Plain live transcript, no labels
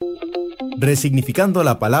resignificando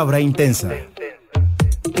la palabra intensa.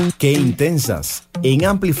 ¡Qué intensas! En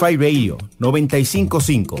Amplify Radio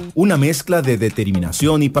 95.5, una mezcla de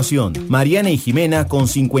determinación y pasión. Mariana y Jimena con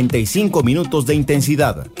 55 minutos de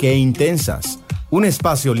intensidad. ¡Qué intensas! Un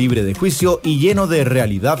espacio libre de juicio y lleno de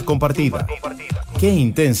realidad compartida. ¡Qué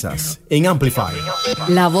intensas! En Amplify.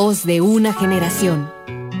 La voz de una generación.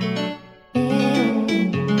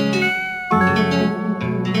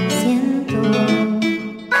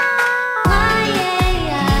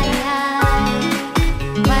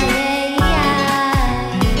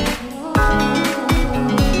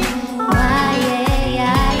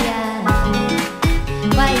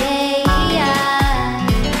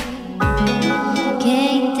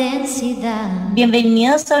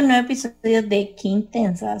 Bienvenidos a un nuevo episodio de Qué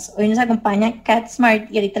Intensas. Hoy nos acompaña Kat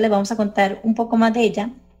Smart y ahorita les vamos a contar un poco más de ella,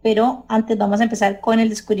 pero antes vamos a empezar con el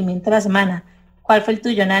descubrimiento de la semana. ¿Cuál fue el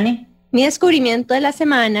tuyo, Nani? Mi descubrimiento de la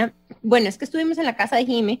semana, bueno, es que estuvimos en la casa de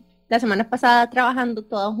Jime la semana pasada trabajando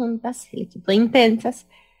todas juntas, el equipo de Intensas,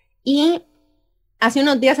 y hace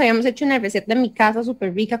unos días habíamos hecho una receta en mi casa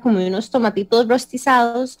súper rica, como de unos tomatitos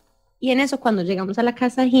rostizados, y en eso cuando llegamos a la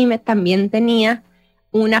casa de Jime también tenía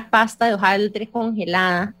una pasta de hojaldre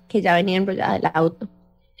congelada que ya venía enrollada del auto.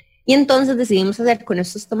 Y entonces decidimos hacer con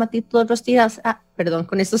estos tomatitos rostizados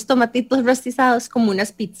como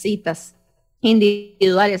unas pizzitas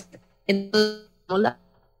individuales. Entonces la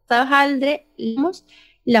pasta de hojaldre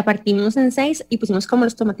la partimos en 6 y pusimos como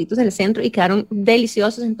los tomatitos en el centro y quedaron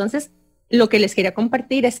deliciosos. Entonces lo que les quería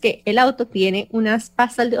compartir es que el auto tiene unas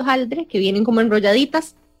pastas de hojaldre que vienen como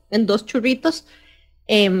enrolladitas en 2 churritos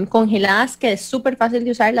congeladas, que es súper fácil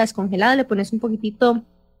de usar. La descongelada le pones un poquitito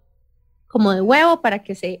como de huevo para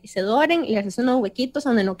que se doren y le haces unos huequitos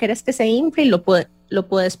donde no quieres que se infle y lo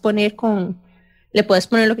puedes poner le puedes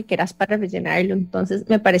poner lo que quieras para rellenarlo. Entonces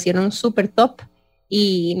me parecieron súper top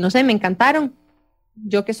y no sé, me encantaron.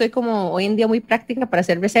 Yo que soy como hoy en día muy práctica para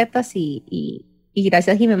hacer recetas y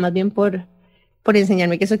gracias, Jimé, más bien por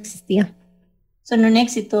enseñarme que eso existía. Son un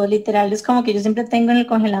éxito, literal. Es como que yo siempre tengo en el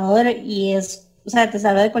congelador y es, o sea, te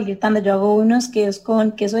salva de cualquier tanda. Yo hago unos que es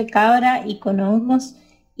con queso de cabra y con hongos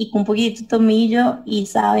y con un poquitito de tomillo y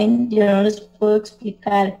saben, yo no les puedo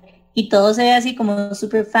explicar. Y todo se ve así como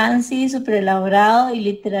súper fancy, súper elaborado y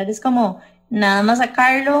literal es como nada más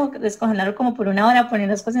sacarlo, descongelarlo como por 1 hora, poner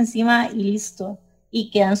las cosas encima y listo. Y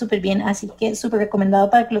quedan súper bien, así que súper recomendado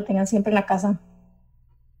para que lo tengan siempre en la casa.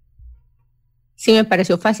 Sí, me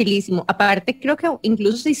pareció facilísimo. Aparte, creo que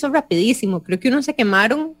incluso se hizo rapidísimo. Creo que unos se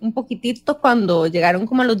quemaron un poquitito cuando llegaron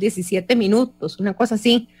como a los 17 minutos, una cosa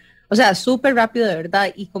así. O sea, súper rápido de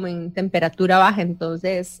verdad y como en temperatura baja.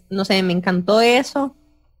 Entonces, no sé, me encantó eso.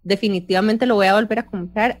 Definitivamente lo voy a volver a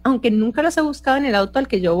comprar, aunque nunca los he buscado en el auto al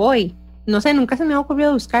que yo voy. No sé, nunca se me ha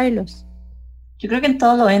ocurrido buscarlos. Yo creo que en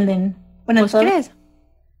todos lo venden. Bueno, ¿Vos crees?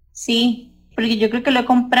 Sí, porque yo creo que lo he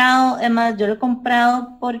comprado. Además, yo lo he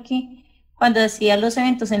comprado porque cuando hacía los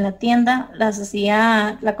eventos en la tienda, la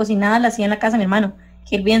cocinada la hacía en la casa de mi hermano,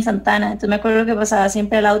 que él vive en Santana. Entonces me acuerdo que pasaba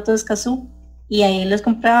siempre al auto de Escazú y ahí los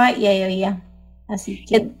compraba y ahí había. Así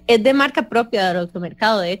que es de marca propia del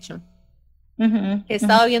automercado, de hecho. He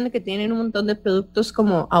estado viendo que tienen un montón de productos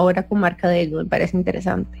como ahora con marca de ellos. Me parece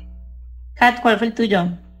interesante. Kat, ¿cuál fue el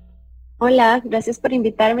tuyo? Hola, gracias por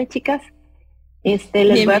invitarme, chicas.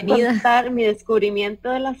 Les voy a contar mi descubrimiento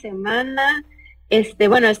de la semana.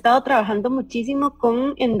 Bueno, he estado trabajando muchísimo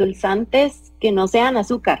con endulzantes que no sean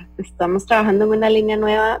azúcar. Estamos trabajando en una línea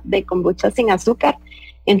nueva de kombucha sin azúcar.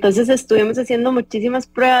 Entonces estuvimos haciendo muchísimas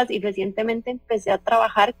pruebas y recientemente empecé a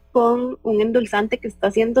trabajar con un endulzante que está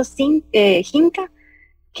haciendo Jinka,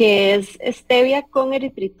 que es stevia con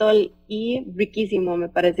eritritol y riquísimo. Me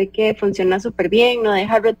parece que funciona súper bien, no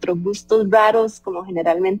deja retrogustos raros como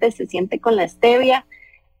generalmente se siente con la stevia.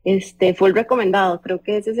 Full recomendado, creo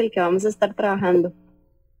que ese es el que vamos a estar trabajando.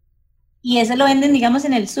 Y ese lo venden, digamos,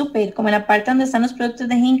 en el súper, como en la parte donde están los productos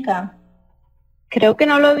de Jinka. Creo que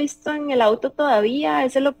no lo he visto en el auto todavía,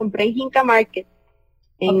 ese lo compré en Jinka Market,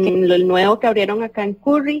 en el nuevo que abrieron acá en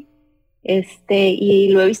Curry, y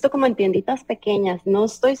lo he visto como en tienditas pequeñas, no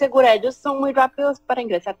estoy segura, ellos son muy rápidos para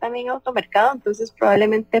ingresar también a automercado, entonces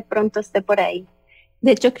probablemente pronto esté por ahí.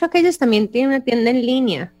 De hecho, creo que ellos también tienen una tienda en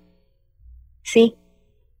línea. Sí.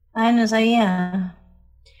 Ay, no sabía.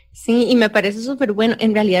 Sí, y me parece súper bueno.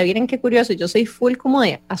 En realidad, miren qué curioso, yo soy full como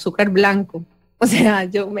de azúcar blanco. O sea,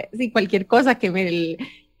 si cualquier cosa que el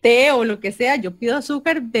té o lo que sea, yo pido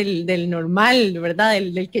azúcar del normal, ¿verdad?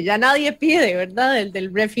 Del que ya nadie pide, ¿verdad?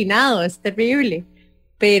 Del refinado, es terrible.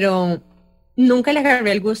 Pero nunca le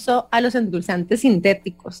agarré el gusto a los endulzantes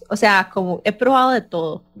sintéticos. O sea, como he probado de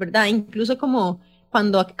todo, ¿verdad? Incluso como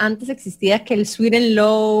cuando antes existía que el Sweet and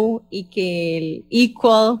Low y que el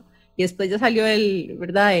Equal, y después ya salió el,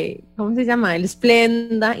 ¿verdad? ¿Cómo se llama? El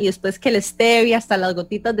Splenda, y después que el Stevia, hasta las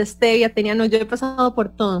gotitas de Stevia tenían, no, yo he pasado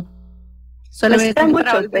por todo. Solamente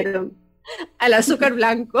mucho, pero al azúcar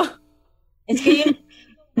blanco. Es que hay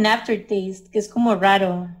un aftertaste que es como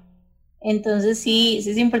raro. Entonces sí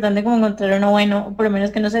es importante como encontrar uno bueno, o por lo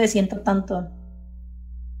menos que no se le sienta tanto.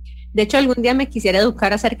 De hecho, algún día me quisiera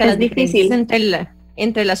educar acerca de las diferencias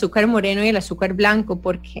entre el azúcar moreno y el azúcar blanco,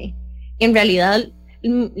 porque en realidad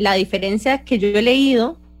la diferencia que yo he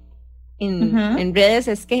leído en redes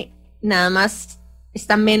es que nada más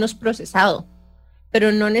está menos procesado,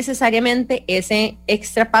 pero no necesariamente ese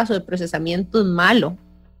extra paso de procesamiento es malo,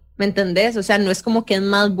 ¿me entendés? O sea, no es como que es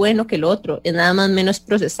más bueno que el otro, es nada más menos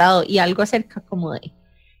procesado, y algo acerca como de,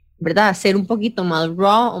 ¿verdad? Ser un poquito más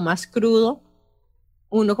raw o más crudo,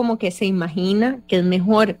 uno como que se imagina que es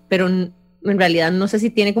mejor, pero en realidad no sé si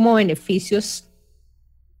tiene como beneficios.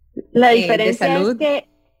 La diferencia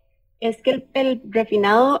es que el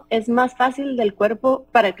refinado es más fácil del cuerpo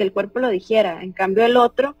para que el cuerpo lo digiera. En cambio el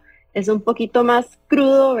otro es un poquito más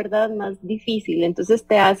crudo, ¿verdad? Más difícil. Entonces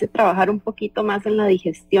te hace trabajar un poquito más en la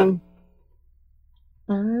digestión.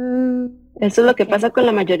 Eso es lo que pasa con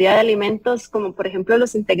la mayoría de alimentos, como por ejemplo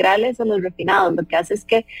los integrales o los refinados. Lo que hace es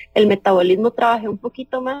que el metabolismo trabaje un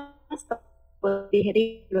poquito más para poder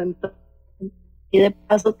digerirlo. Entonces, y de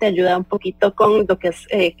paso te ayuda un poquito con lo que es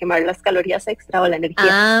quemar las calorías extra o la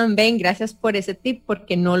energía. Ven, gracias por ese tip,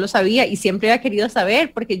 porque no lo sabía y siempre había querido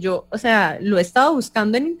saber, porque yo, o sea, lo he estado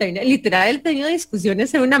buscando en internet, literal he tenido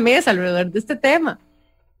discusiones en una mesa alrededor de este tema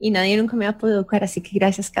y nadie nunca me ha podido educar, así que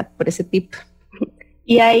gracias, Kat, por ese tip.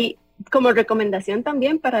 Y hay como recomendación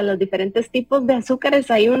también para los diferentes tipos de azúcares,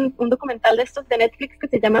 hay un documental de estos de Netflix que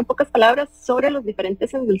se llama En pocas palabras sobre los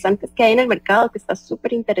diferentes endulzantes que hay en el mercado, que está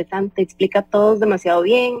súper interesante, explica todos demasiado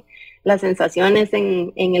bien, las sensaciones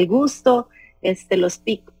en el gusto, los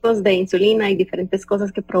picos de insulina y diferentes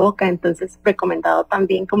cosas que provoca, entonces recomendado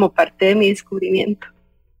también como parte de mi descubrimiento.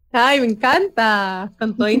 Ay, me encanta,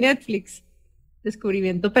 con todo y Netflix,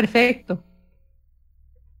 descubrimiento perfecto.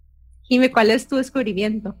 Jime, ¿cuál es tu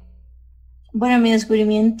descubrimiento? Bueno, mi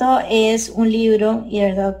descubrimiento es un libro y de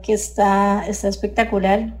verdad que está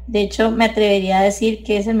espectacular. De hecho, me atrevería a decir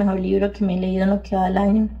que es el mejor libro que me he leído en lo que va del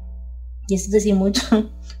año. Y eso es decir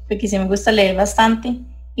mucho, porque sí me gusta leer bastante.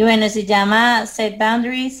 Y bueno, se llama Set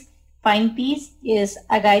Boundaries, Find Peace, y es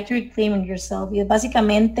A Guide to Reclaiming Yourself. Y es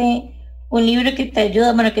básicamente un libro que te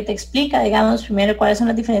ayuda, bueno, que te explica, digamos, primero cuáles son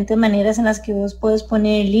las diferentes maneras en las que vos puedes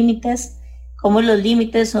poner límites, cómo los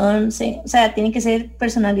límites son, o sea, tienen que ser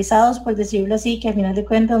personalizados, por decirlo así, que al final de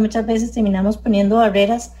cuentas muchas veces terminamos poniendo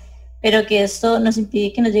barreras, pero que esto nos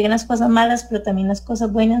impide que nos lleguen las cosas malas, pero también las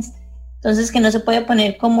cosas buenas. Entonces, que no se puede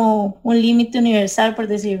poner como un límite universal, por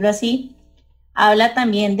decirlo así. Habla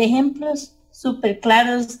también de ejemplos súper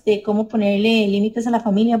claros de cómo ponerle límites a la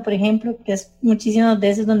familia, por ejemplo, que es muchísimas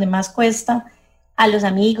veces donde más cuesta, a los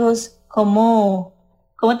amigos, cómo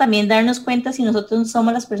también darnos cuenta si nosotros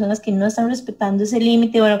somos las personas que no están respetando ese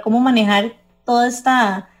límite, bueno, cómo manejar toda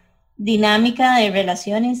esta dinámica de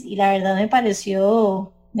relaciones, y la verdad me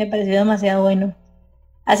pareció demasiado bueno.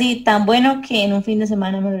 Así, tan bueno que en un fin de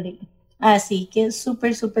semana me lo leí. Así que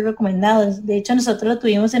súper recomendado. De hecho, nosotros lo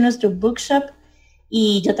tuvimos en nuestro bookshop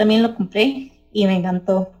y yo también lo compré y me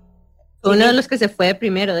encantó. Uno de los que se fue de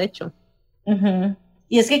primero, de hecho.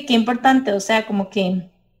 Y es que qué importante, o sea, como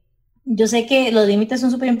que yo sé que los límites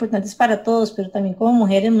son súper importantes para todos, pero también como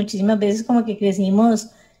mujeres muchísimas veces como que crecimos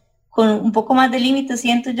con un poco más de límites,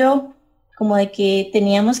 siento yo, como de que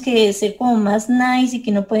teníamos que ser como más nice y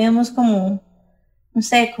que no podíamos como, no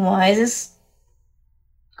sé, como a veces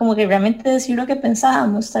como que realmente decir lo que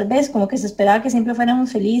pensábamos, tal vez como que se esperaba que siempre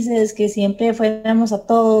fuéramos felices, que siempre fuéramos a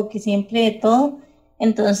todo, que siempre todo.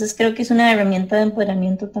 Entonces creo que es una herramienta de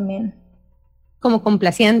empoderamiento también. Como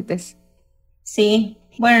complacientes. Sí.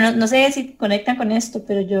 Bueno, no sé si conectan con esto,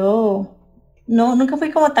 pero yo nunca fui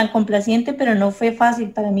como tan complaciente, pero no fue fácil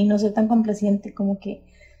para mí no ser tan complaciente, como que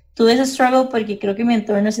tuve ese struggle porque creo que mi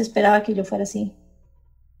entorno se esperaba que yo fuera así.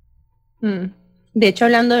 De hecho,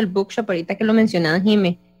 hablando del bookshop, ahorita que lo mencionaban,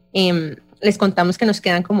 Jime, les contamos que nos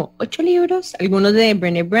quedan como 8 libros, algunos de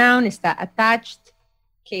Brené Brown, está Attached,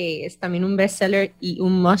 que es también un bestseller y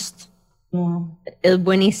un must. Es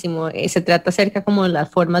buenísimo, se trata acerca como de las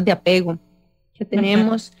formas de apego que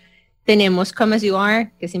tenemos. Tenemos Come As You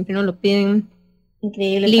Are, que siempre nos lo piden.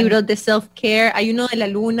 Increíble. Libros de self-care, hay uno de la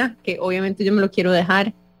luna, que obviamente yo me lo quiero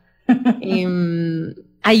dejar.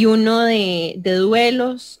 Hay uno de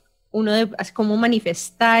duelos, uno de cómo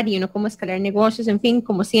manifestar y uno cómo escalar negocios, en fin,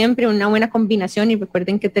 como siempre, una buena combinación. Y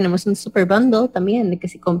recuerden que tenemos un super bundle también, de que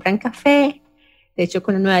si compran café, de hecho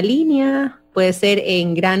con la nueva línea, puede ser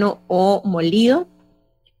en grano o molido,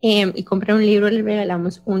 y compran un libro, les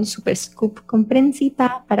regalamos un super scoop con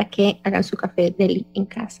prensita para que hagan su café deli en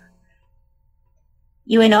casa.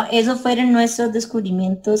 Y bueno, esos fueron nuestros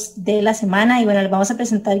descubrimientos de la semana. Y bueno, les vamos a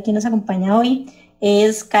presentar quién nos acompaña hoy.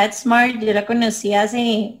 Es Kat Smart. Yo la conocí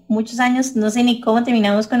hace muchos años, no sé ni cómo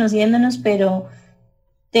terminamos conociéndonos, pero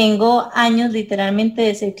tengo años literalmente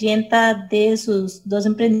de ser clienta de sus 2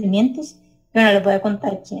 emprendimientos. Bueno, les voy a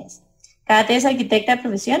contar quién es. Kat es arquitecta de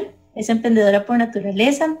profesión, es emprendedora por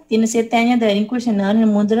naturaleza, tiene 7 años de haber incursionado en el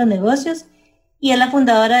mundo de los negocios y es la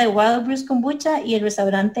fundadora de Wild Brews Kombucha y el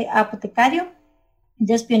restaurante Apotecario.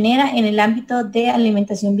 Ella es pionera en el ámbito de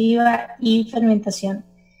alimentación viva y fermentación.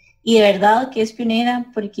 Y de verdad que es pionera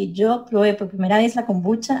porque yo probé por primera vez la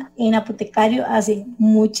kombucha en Apotecario hace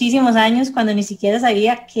muchísimos años, cuando ni siquiera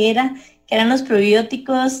sabía qué eran los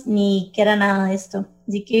probióticos ni qué era nada de esto.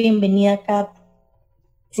 Así que bienvenida, Kat.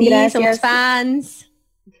 Sí, gracias. Somos fans.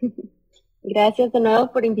 Gracias de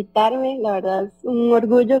nuevo por invitarme. La verdad es un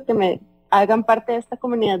orgullo que me hagan parte de esta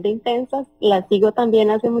comunidad de Intensas. La sigo también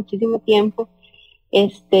hace muchísimo tiempo.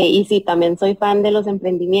 Y sí, también soy fan de los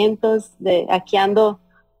emprendimientos. Aquí ando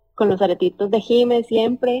con los aretitos de Jime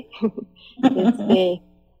siempre.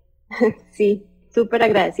 Sí, súper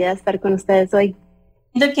agradecida de estar con ustedes hoy.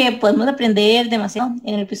 Siento que podemos aprender demasiado.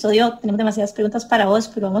 En el episodio tenemos demasiadas preguntas para vos,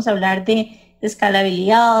 pero vamos a hablar de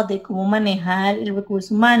escalabilidad, de cómo manejar el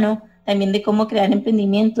recurso humano, también de cómo crear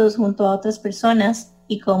emprendimientos junto a otras personas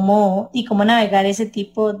y cómo navegar ese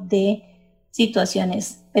tipo de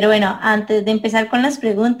situaciones. Pero bueno, antes de empezar con las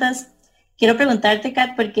preguntas, quiero preguntarte,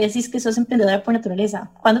 Kat, ¿por qué decís que sos emprendedora por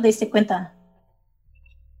naturaleza? ¿Cuándo te diste cuenta?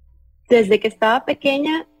 Desde que estaba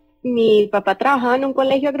pequeña, mi papá trabajaba en un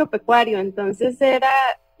colegio agropecuario, entonces era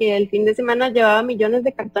que el fin de semana llevaba millones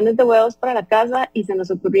de cartones de huevos para la casa y se nos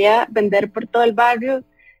ocurría vender por todo el barrio.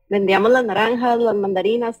 Vendíamos las naranjas, las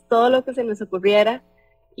mandarinas, todo lo que se nos ocurriera.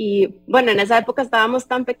 Y bueno, en esa época estábamos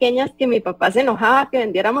tan pequeñas que mi papá se enojaba que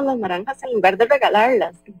vendiéramos las naranjas en lugar de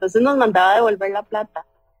regalarlas. Entonces nos mandaba a devolver la plata.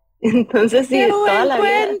 Entonces sí, toda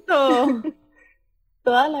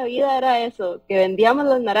la vida era eso, que vendíamos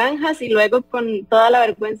las naranjas y luego con toda la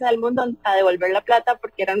vergüenza del mundo a devolver la plata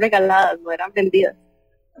porque eran regaladas, no eran vendidas.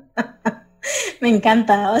 Me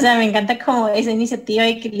encanta, o sea, me encanta como esa iniciativa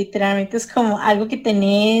y que literalmente es como algo que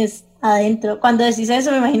tenés adentro. Cuando decís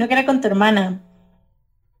eso, me imagino que era con tu hermana.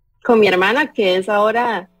 Con mi hermana, que es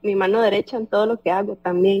ahora mi mano derecha en todo lo que hago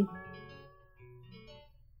también.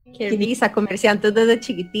 Qué risa, comerciantes desde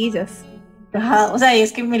chiquitillas. Ajá, o sea,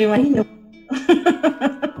 es que me lo imagino.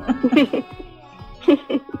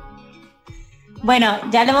 Bueno,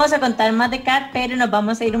 ya le vamos a contar más de Kat, pero nos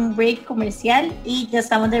vamos a ir a un break comercial y ya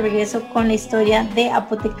estamos de regreso con la historia de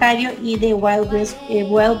Apotecario y de Wild Brews,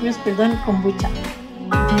 Kombucha.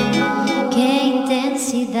 ¡Qué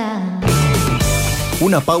intensidad!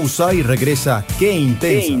 Una pausa y regresa ¡Qué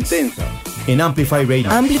intensa! En Amplify Radio.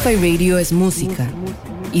 Amplify Radio es música,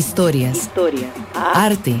 historias,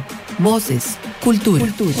 arte, voces, cultura.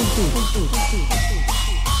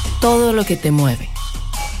 Todo lo que te mueve.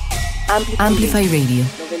 Amplify Radio.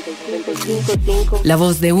 La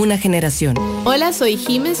voz de una generación. Hola, soy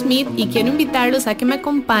Jime Smith y quiero invitarlos a que me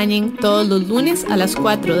acompañen todos los lunes a las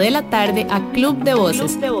 4 de la tarde a Club de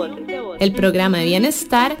Voces, el programa de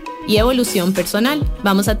bienestar y evolución personal.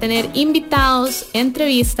 Vamos a tener invitados,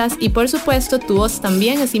 entrevistas y por supuesto tu voz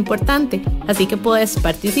también es importante, así que puedes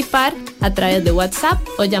participar a través de WhatsApp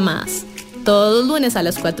o llamadas. Todos los lunes a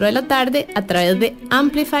las 4 de la tarde a través de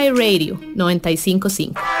Amplify Radio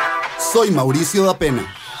 95.5. Soy Mauricio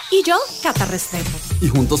Dapena. Y yo, Cata Restrepo. Y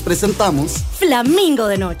juntos presentamos Flamingo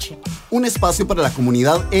de Noche, un espacio para la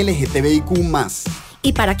comunidad LGTBIQ+.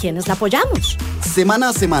 ¿Y para quienes la apoyamos? Semana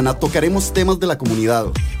a semana tocaremos temas de la comunidad.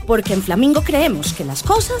 Porque en Flamingo creemos que las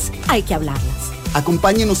cosas hay que hablarlas.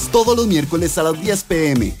 Acompáñenos todos los miércoles a las 10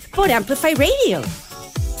 p.m. por Amplify Radio.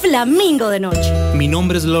 Flamingo de Noche. Mi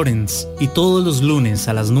nombre es Lorenz y todos los lunes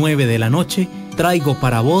a las 9 de la noche traigo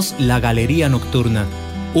para vos La Galería Nocturna,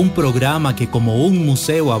 un programa que como un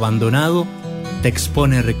museo abandonado te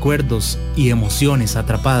expone recuerdos y emociones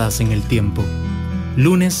atrapadas en el tiempo.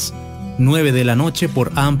 Lunes, 9 de la noche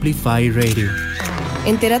por Amplify Radio.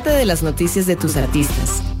 Entérate de las noticias de tus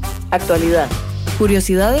artistas, actualidad,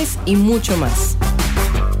 curiosidades y mucho más.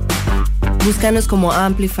 Búscanos como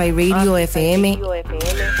Amplify Radio FM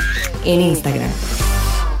en Instagram.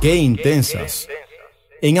 ¡Qué intensas!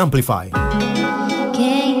 En Amplify.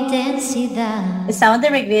 ¡Qué intensas! felicidad. Estamos de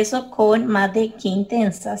regreso con más de Qué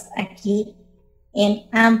Intensas aquí en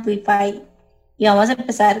Amplify y vamos a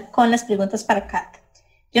empezar con las preguntas para Kat.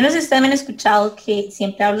 Yo no sé si ustedes me han escuchado que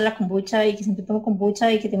siempre hablo de la kombucha y que siempre tomo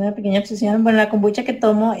kombucha y que tengo una pequeña obsesión. Bueno, la kombucha que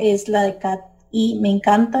tomo es la de Kat y me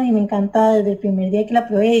encanta desde el primer día que la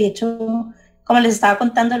probé. Y de hecho, como les estaba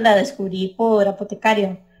contando, la descubrí por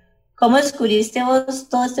Apotecario. ¿Cómo descubriste vos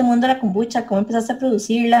todo este mundo de la kombucha? ¿Cómo empezaste a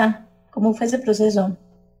producirla? ¿Cómo fue ese proceso?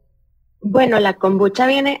 Bueno, la kombucha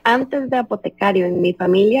viene antes de Apotecario en mi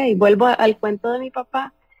familia y vuelvo al cuento de mi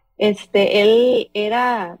papá. Él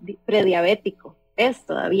era prediabético, es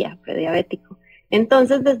todavía prediabético.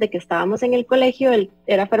 Entonces, desde que estábamos en el colegio, él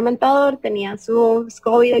era fermentador, tenía su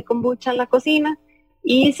SCOBY de kombucha en la cocina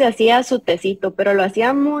y se hacía su tecito, pero lo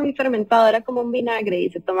hacía muy fermentado, era como un vinagre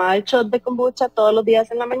y se tomaba el shot de kombucha todos los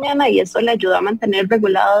días en la mañana y eso le ayudó a mantener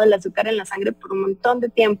regulado el azúcar en la sangre por un montón de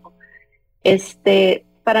tiempo.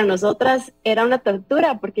 Para nosotras era una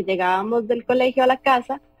tortura porque llegábamos del colegio a la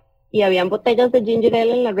casa y habían botellas de ginger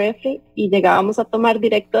ale en la refri y llegábamos a tomar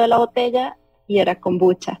directo de la botella y era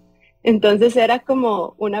kombucha. Entonces era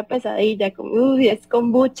como una pesadilla, como, uy, es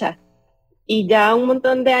kombucha. Y ya un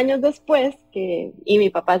montón de años después, y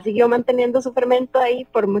mi papá siguió manteniendo su fermento ahí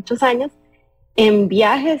por muchos años, en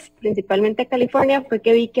viajes, principalmente a California, fue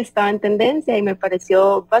que vi que estaba en tendencia y me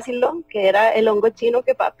pareció vacilón, que era el hongo chino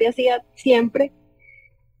que papi hacía siempre.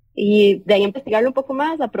 Y de ahí investigarlo un poco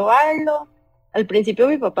más, a probarlo. Al principio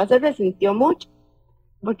mi papá se resintió mucho,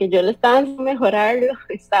 porque yo le estaba haciendo mejorarlo,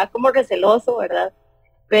 estaba como receloso, ¿verdad?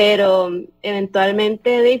 Pero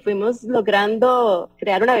eventualmente fuimos logrando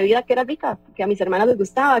crear una bebida que era rica, que a mis hermanas les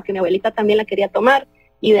gustaba, que mi abuelita también la quería tomar,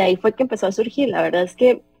 y de ahí fue que empezó a surgir. La verdad es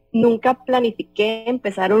que nunca planifiqué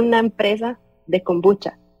empezar una empresa de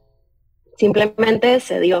kombucha, simplemente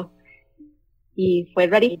se dio. Y fue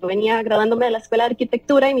rarísimo. Yo venía graduándome de la escuela de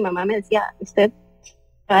arquitectura y mi mamá me decía, usted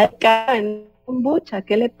está en kombucha,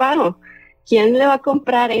 ¿qué le pago? ¿Quién le va a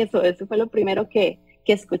comprar eso? Eso fue lo primero que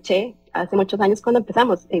escuché hace muchos años cuando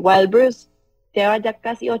empezamos. Wild Brews lleva ya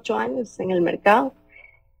casi 8 años en el mercado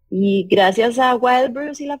y gracias a Wild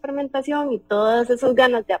Brews y la fermentación y todas esas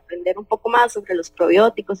ganas de aprender un poco más sobre los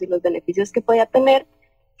probióticos y los beneficios que podía tener,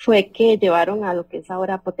 fue que llevaron a lo que es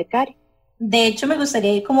ahora Apotecario. De hecho, me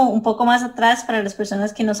gustaría ir como un poco más atrás para las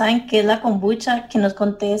personas que no saben qué es la kombucha, que nos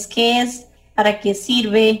contés qué es, para qué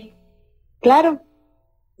sirve. Claro,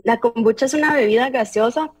 la kombucha es una bebida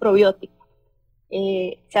gaseosa probiótica.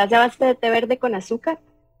 Se hace a base de té verde con azúcar,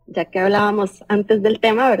 ya que hablábamos antes del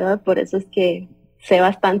tema, ¿verdad? Por eso es que sé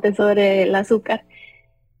bastante sobre el azúcar.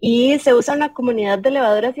 Y se usa una comunidad de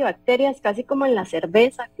levaduras y bacterias, casi como en la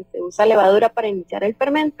cerveza, que se usa levadura para iniciar el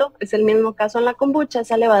fermento. Es el mismo caso en la kombucha.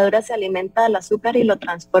 Esa levadura se alimenta del azúcar y lo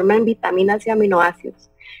transforma en vitaminas y aminoácidos.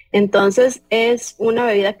 Entonces es una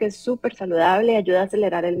bebida que es súper saludable, ayuda a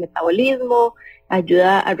acelerar el metabolismo,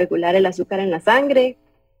 ayuda a regular el azúcar en la sangre,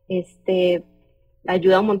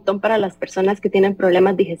 ayuda un montón para las personas que tienen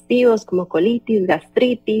problemas digestivos como colitis,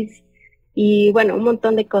 gastritis y bueno, un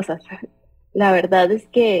montón de cosas. La verdad es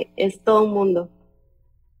que es todo un mundo.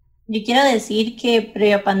 Yo quiero decir que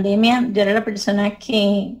previa pandemia yo era la persona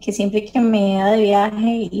que siempre que me iba de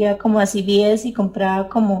viaje iba como a CVS y compraba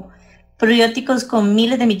como probióticos con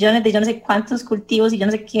miles de millones de yo no sé cuántos cultivos y yo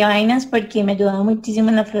no sé qué vainas porque me ayudaba muchísimo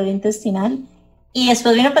en la flora intestinal. Y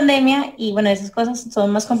después vino pandemia y bueno, esas cosas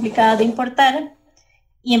son más complicadas de importar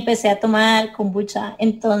y empecé a tomar kombucha.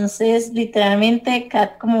 Entonces, literalmente,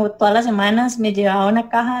 como todas las semanas me llevaba una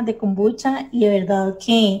caja de kombucha y de verdad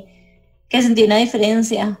que sentí una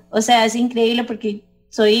diferencia. O sea, es increíble porque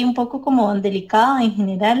soy un poco como delicada en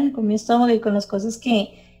general con mi estómago y con las cosas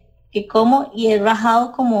que como y he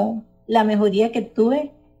bajado como la mejoría que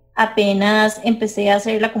tuve apenas empecé a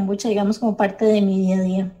hacer la kombucha, digamos, como parte de mi día a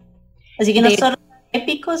día. Así que no es solo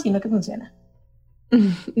épico, sino que funciona.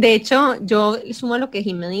 De hecho, yo sumo a lo que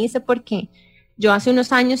Jimé dice porque yo hace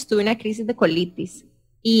unos años tuve una crisis de colitis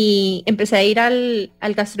y empecé a ir al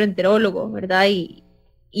gastroenterólogo, ¿verdad?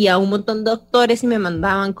 Y a un montón de doctores y me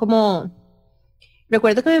mandaban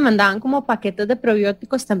recuerdo que me mandaban como paquetes de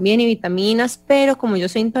probióticos también y vitaminas, pero como yo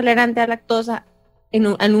soy intolerante a lactosa, en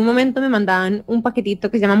un momento me mandaban un paquetito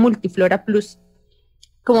que se llama Multiflora Plus,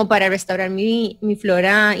 como para restaurar mi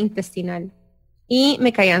flora intestinal. Y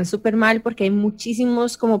me caían súper mal porque hay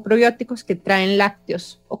muchísimos como probióticos que traen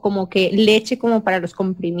lácteos o como que leche como para los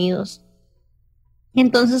comprimidos. Y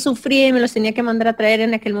entonces sufrí y me los tenía que mandar a traer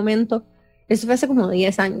en aquel momento. Eso fue hace como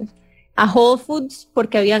 10 años. A Whole Foods,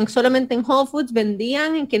 porque habían solamente en Whole Foods,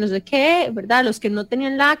 vendían en que no sé qué, ¿verdad? Los que no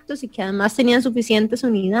tenían lácteos y que además tenían suficientes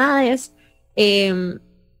unidades.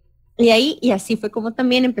 Y así fue como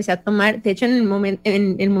también empecé a tomar, de hecho en el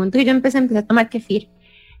momento que yo empecé a tomar kefir,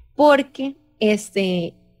 porque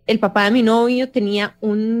el papá de mi novio tenía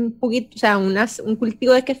un poquito, o sea, un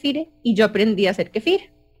cultivo de kefir y yo aprendí a hacer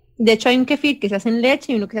kefir. De hecho hay un kefir que se hace en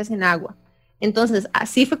leche y uno que se hace en agua. Entonces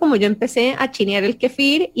así fue como yo empecé a chinear el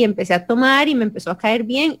kefir y empecé a tomar y me empezó a caer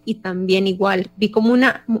bien, y también igual vi como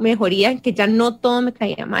una mejoría, que ya no todo me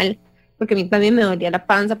caía mal, porque a mí también me dolía la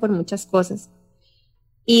panza por muchas cosas.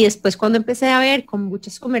 Y después cuando empecé a ver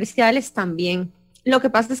kombuchas comerciales también. Lo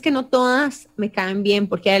que pasa es que no todas me caen bien,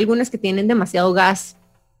 porque hay algunas que tienen demasiado gas.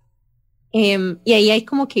 Y ahí hay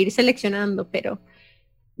como que ir seleccionando, pero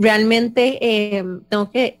realmente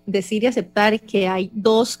tengo que decir y aceptar que hay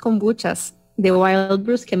 2 kombuchas de Wild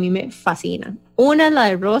Brews que a mí me fascinan. Una es la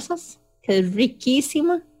de rosas, que es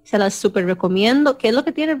riquísima, se las súper recomiendo. ¿Qué es lo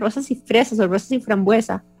que tiene? Rosas y fresas o rosas y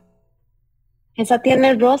frambuesa. Esa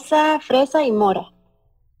tiene rosa, fresa y mora.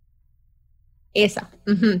 Esa.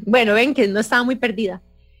 Bueno, ven que no estaba muy perdida.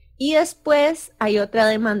 Y después hay otra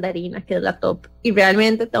de mandarina, que es la top. Y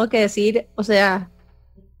realmente tengo que decir, o sea,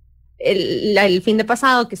 el fin de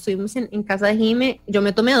pasado que estuvimos en casa de Jime, yo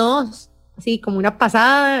me tomé 2, así como una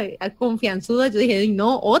pasada confianzuda. Yo dije,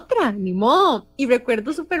 no, otra, ni modo. Y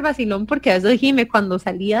recuerdo súper vacilón, porque a veces Jime, cuando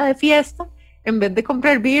salía de fiesta, en vez de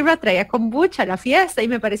comprar birra, traía kombucha a la fiesta. Y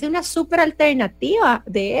me parece una súper alternativa,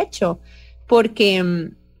 de hecho,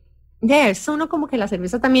 porque eso uno como que la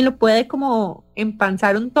cerveza también lo puede como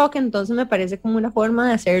empanzar un toque, entonces me parece como una forma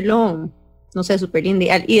de hacerlo, no sé, súper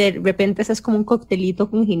ideal. Y de repente ese es como un coctelito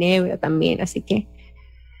con ginebra también, así que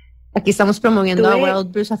aquí estamos promoviendo a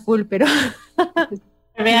Wild Brews a full, pero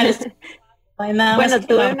bueno, yo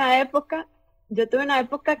tuve una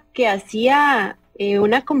época que hacía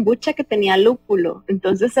una kombucha que tenía lúpulo,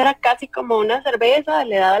 entonces era casi como una cerveza,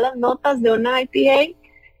 le daba las notas de una IPA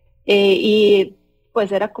y pues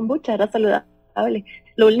era kombucha, era saludable.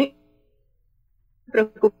 Lo único que me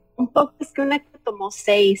preocupa un poco es que una tomó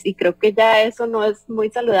 6 y creo que ya eso no es muy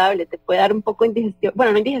saludable, te puede dar un poco de indigestión,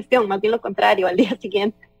 bueno, no indigestión, más bien lo contrario, al día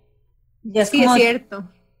siguiente. Ya sí, es cierto.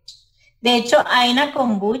 De hecho, hay una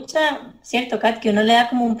kombucha, cierto, Kat, que uno le da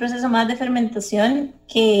como un proceso más de fermentación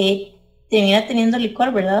que termina teniendo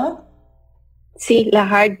licor, ¿verdad? Sí, la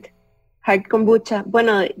hard kombucha,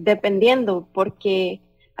 bueno, dependiendo, porque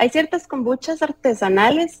hay ciertas kombuchas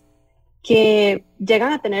artesanales que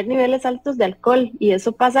llegan a tener niveles altos de alcohol, y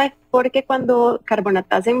eso pasa porque cuando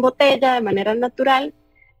carbonatas en botella de manera natural,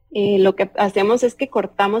 lo que hacemos es que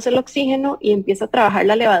cortamos el oxígeno y empieza a trabajar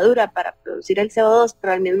la levadura para producir el CO2,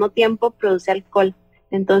 pero al mismo tiempo produce alcohol.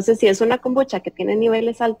 Entonces, si es una kombucha que tiene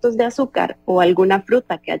niveles altos de azúcar o alguna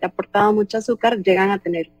fruta que haya aportado mucho azúcar, llegan a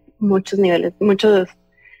tener muchos niveles,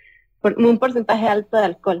 un porcentaje alto de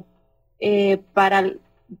alcohol. Para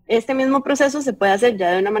este mismo proceso se puede hacer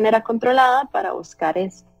ya de una manera controlada para buscar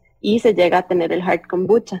eso, y se llega a tener el hard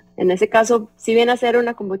kombucha. En ese caso, sí viene a ser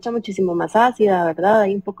una kombucha muchísimo más ácida, ¿verdad?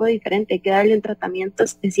 Hay un poco diferente, hay que darle un tratamiento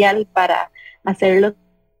especial para hacerlo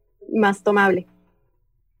más tomable.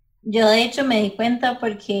 Yo de hecho me di cuenta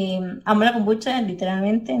porque amo la kombucha,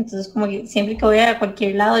 literalmente, entonces como que siempre que voy a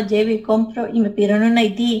cualquier lado llevo y compro, y me pidieron un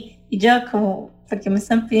ID, y yo como, ¿por qué me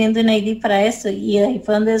están pidiendo un ID para esto? Y ahí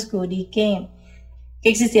fue donde descubrí que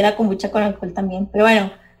existiera kombucha con alcohol también. Pero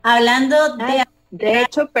bueno, hablando de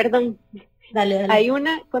hecho, perdón, dale. Hay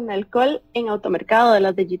una con alcohol en automercado, de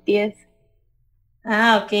las de GTS.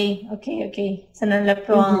 Ah, ok. Eso no lo he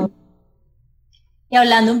probado. Y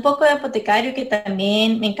hablando un poco de Apotecario, que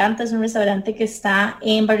también me encanta, es un restaurante que está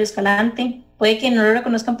en Barrio Escalante. Puede que no lo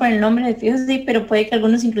reconozcan por el nombre de fijo, sí, pero puede que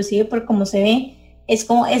algunos inclusive por cómo se ve, es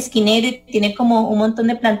como esquinero y tiene como un montón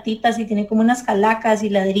de plantitas y tiene como unas calacas y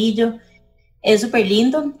ladrillo. Es súper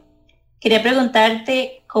lindo. Quería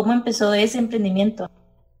preguntarte cómo empezó ese emprendimiento.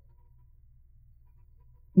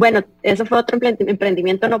 Bueno, eso fue otro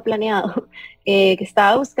emprendimiento no planeado. Que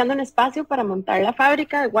estaba buscando un espacio para montar la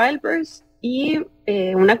fábrica de Wild Brews, y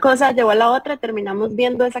una cosa llevó a la otra, terminamos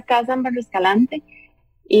viendo esa casa en Barrio Escalante,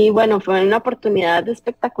 y bueno, fue una oportunidad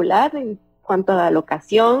espectacular en cuanto a la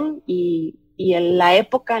locación y en la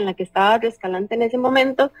época en la que estaba Barrio Escalante en ese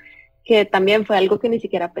momento, que también fue algo que ni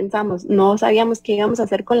siquiera pensamos. No sabíamos qué íbamos a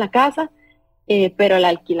hacer con la casa, pero la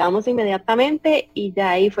alquilamos inmediatamente, y ya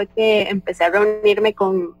ahí fue que empecé a reunirme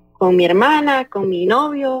con mi hermana, con mi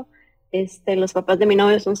novio. Los papás de mi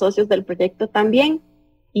novio son socios del proyecto también,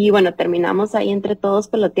 y bueno, terminamos ahí entre todos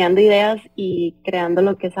peloteando ideas y creando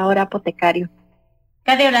lo que es ahora Apotecario.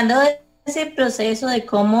 Cari, hablando de ese proceso de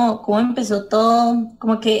cómo empezó todo,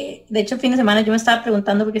 como que de hecho el fin de semana yo me estaba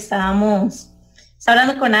preguntando, porque estaba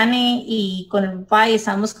hablando con Annie y con el papá, y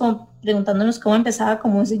estábamos como preguntándonos cómo empezaba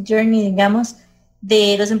como ese journey, digamos,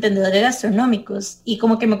 de los emprendedores gastronómicos, y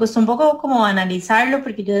como que me costó un poco como analizarlo,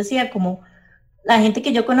 porque yo decía como la gente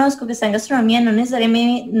que yo conozco que está en gastronomía no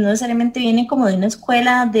necesariamente viene como de una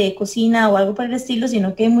escuela de cocina o algo por el estilo,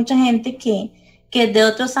 sino que hay mucha gente que es de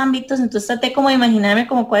otros ámbitos. Entonces traté como de imaginarme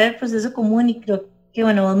como cuál era el proceso común, y creo que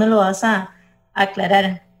bueno, vos me lo vas a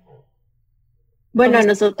aclarar. Bueno, a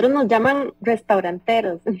nosotros nos llaman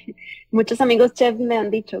restauranteros. Muchos amigos chefs me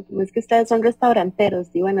han dicho, es que ustedes son restauranteros.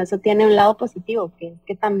 Y bueno, eso tiene un lado positivo, que es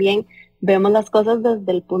que también vemos las cosas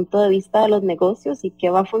desde el punto de vista de los negocios y qué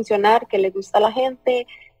va a funcionar, qué le gusta a la gente,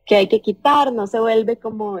 qué hay que quitar. No se vuelve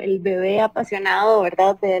como el bebé apasionado,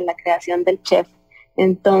 ¿verdad?, de la creación del chef.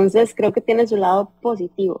 Entonces creo que tiene su lado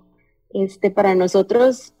positivo. Para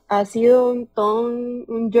nosotros ha sido todo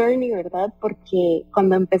un journey, ¿verdad? Porque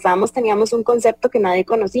cuando empezamos teníamos un concepto que nadie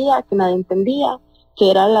conocía, que nadie entendía,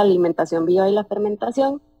 que era la alimentación viva y la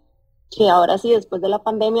fermentación, que ahora sí, después de la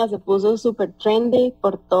pandemia, se puso súper trendy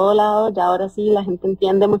por todo lado. Ya ahora sí la gente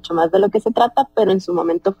entiende mucho más de lo que se trata, pero en su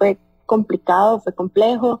momento fue complicado, fue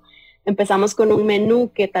complejo. Empezamos con un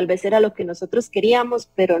menú que tal vez era lo que nosotros queríamos,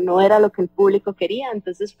 pero no era lo que el público quería.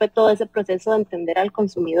 Entonces fue todo ese proceso de entender al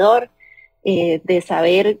consumidor, de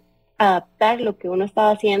saber adaptar lo que uno estaba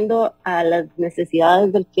haciendo a las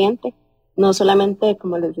necesidades del cliente, no solamente,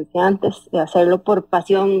 como les decía antes, de hacerlo por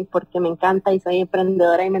pasión, porque me encanta y soy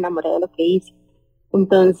emprendedora y me enamoré de lo que hice.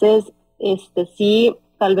 Entonces, sí,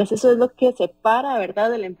 tal vez eso es lo que separa, ¿verdad?,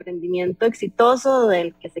 del emprendimiento exitoso,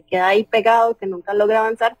 del que se queda ahí pegado, que nunca logra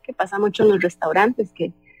avanzar, que pasa mucho en los restaurantes,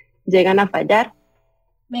 que llegan a fallar.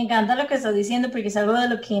 Me encanta lo que estás diciendo, porque es algo de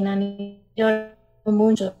lo que Nani y yo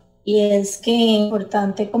mucho. Y es que es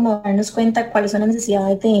importante como darnos cuenta cuáles son las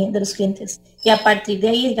necesidades de los clientes. Y a partir de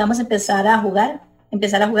ahí, digamos, empezar a jugar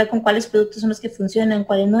con cuáles productos son los que funcionan,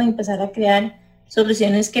 cuáles no, y empezar a crear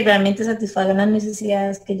soluciones que realmente satisfagan las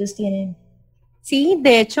necesidades que ellos tienen. Sí,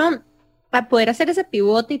 de hecho, para poder hacer ese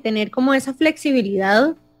pivote y tener como esa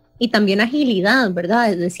flexibilidad y también agilidad,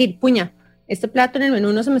 ¿verdad? Es decir, puña, este plato en el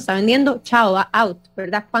menú no se me está vendiendo, chao, va out,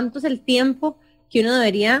 ¿verdad? ¿Cuánto es el tiempo que uno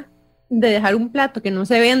debería de dejar un plato que no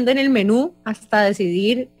se vende en el menú hasta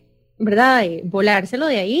decidir, ¿verdad?, volárselo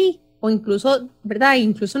de ahí? O incluso, ¿verdad?,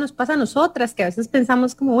 incluso nos pasa a nosotras, que a veces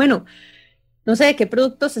pensamos como, bueno, no sé, qué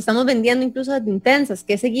productos estamos vendiendo incluso de Intensas,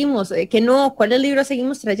 qué seguimos, qué no, cuáles libros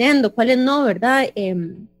seguimos trayendo, cuáles no, ¿verdad?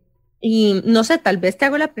 Y no sé, tal vez te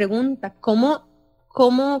hago la pregunta,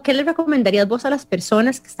 ¿qué le recomendarías vos a las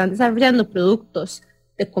personas que están desarrollando productos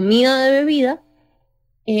de comida, de bebida,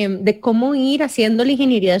 de cómo ir haciendo la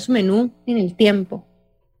ingeniería de su menú en el tiempo?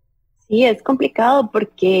 Sí, es complicado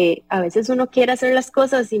porque a veces uno quiere hacer las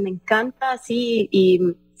cosas y me encanta así y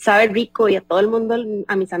sabe rico y a todo el mundo,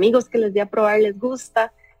 a mis amigos que les di a probar les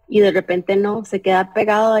gusta, y de repente no, se queda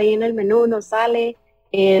pegado ahí en el menú, no sale.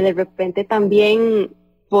 De repente también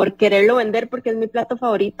por quererlo vender porque es mi plato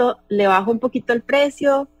favorito, le bajo un poquito el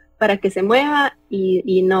precio para que se mueva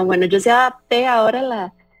y no, bueno, yo se adapté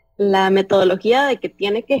ahora la metodología de que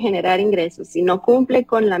tiene que generar ingresos. Si no cumple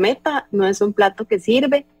con la meta, no es un plato que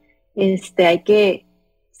sirve. Hay que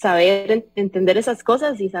saber entender esas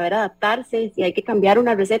cosas y saber adaptarse. Si hay que cambiar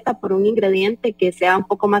una receta por un ingrediente que sea un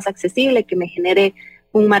poco más accesible, que me genere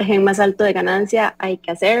un margen más alto de ganancia, hay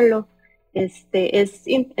que hacerlo. Es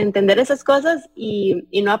entender esas cosas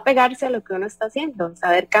y no apegarse a lo que uno está haciendo,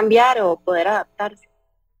 saber cambiar o poder adaptarse.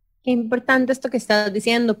 Qué importante esto que estás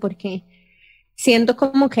diciendo, porque siento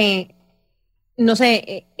como que, no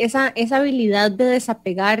sé, esa habilidad de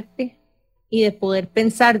desapegarte y de poder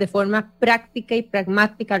pensar de forma práctica y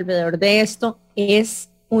pragmática alrededor de esto es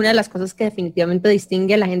una de las cosas que definitivamente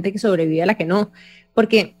distingue a la gente que sobrevive a la que no.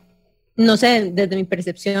 Porque, no sé, desde mi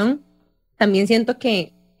percepción, también siento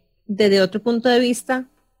que desde otro punto de vista,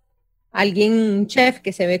 un chef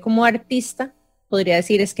que se ve como artista, podría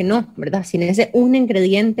decir es que no, ¿verdad? Sin ese un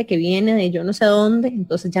ingrediente que viene de yo no sé dónde,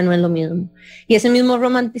 entonces ya no es lo mismo. Y ese mismo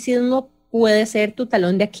romanticismo puede ser tu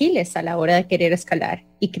talón de Aquiles a la hora de querer escalar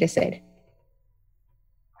y crecer.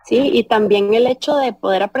 Sí, y también el hecho de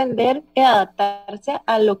poder aprender y adaptarse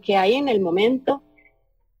a lo que hay en el momento,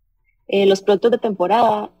 los productos de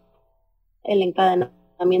temporada, el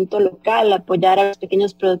encadenamiento local, apoyar a los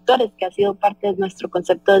pequeños productores, que ha sido parte de nuestro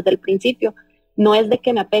concepto desde el principio. No es de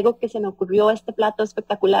que me apego que se me ocurrió este plato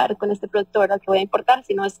espectacular con este productor que voy a importar,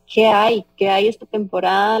 sino es qué hay esta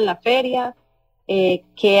temporada en la feria,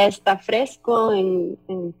 qué está fresco en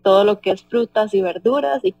todo lo que es frutas y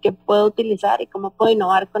verduras y qué puedo utilizar y cómo puedo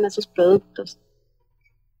innovar con esos productos.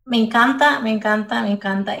 Me encanta.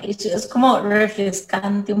 Y es como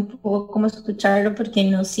refrescante un poco como escucharlo, porque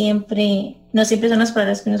no siempre son las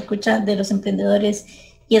palabras que uno escucha de los emprendedores.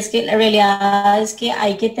 Y es que la realidad es que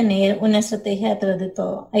hay que tener una estrategia detrás de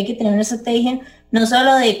todo. Hay que tener una estrategia no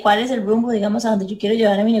solo de cuál es el rumbo, digamos, a donde yo quiero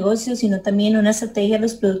llevar a mi negocio, sino también una estrategia de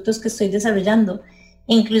los productos que estoy desarrollando.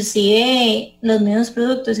 Inclusive los mismos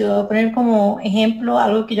productos, y voy a poner como ejemplo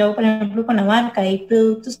algo que yo hago, por ejemplo, con la marca. Hay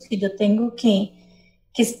productos que yo tengo que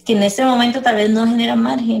en este momento tal vez no generan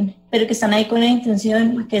margen, pero que están ahí con la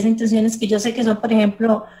intención, que esa intención es que yo sé que son, por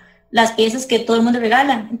ejemplo, las piezas que todo el mundo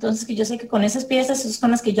regala. Entonces, que yo sé que con esas piezas son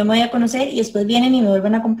con las que yo me voy a conocer y después vienen y me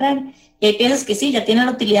vuelven a comprar. Y hay piezas que sí, ya tienen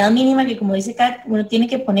la utilidad mínima que, como dice Kat, uno tiene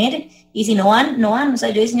que poner, y si no van, no van. O sea,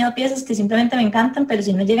 yo he diseñado piezas que simplemente me encantan, pero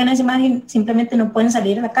si no llegan a esa imagen, simplemente no pueden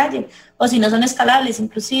salir a la calle. O si no son escalables,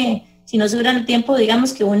 inclusive, si no se duran el tiempo,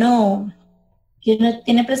 digamos, que uno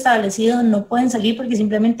tiene preestablecido, no pueden salir porque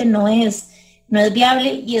simplemente no es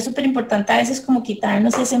viable. Y es súper importante a veces como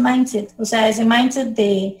quitarnos ese mindset, o sea, ese mindset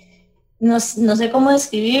de, no sé cómo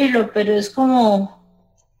describirlo, pero es como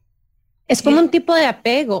un tipo de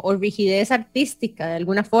apego o rigidez artística de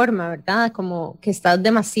alguna forma, ¿verdad? Como que estás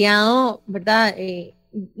demasiado, ¿verdad?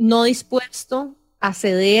 No dispuesto a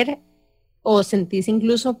ceder, o sentís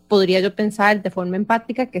incluso, podría yo pensar de forma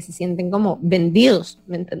empática, que se sienten como vendidos,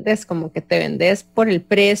 ¿me entendés? Como que te vendes por el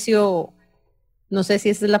precio, no sé si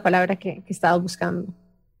esa es la palabra que estabas buscando.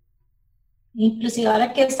 Inclusive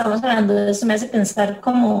ahora que estamos hablando de eso me hace pensar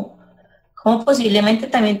como posiblemente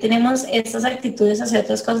también tenemos estas actitudes hacia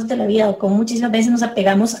otras cosas de la vida, o como muchísimas veces nos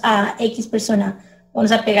apegamos a X persona, o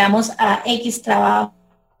nos apegamos a X trabajo,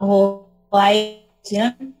 o a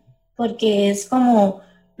X, porque es como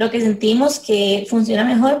lo que sentimos que funciona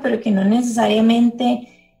mejor, pero que no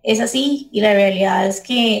necesariamente es así. Y la realidad es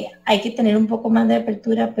que hay que tener un poco más de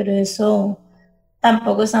apertura, pero eso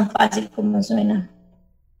tampoco es tan fácil como suena.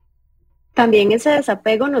 También ese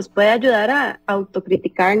desapego nos puede ayudar a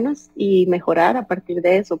autocriticarnos y mejorar a partir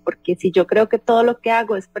de eso, porque si yo creo que todo lo que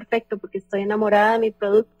hago es perfecto porque estoy enamorada de mi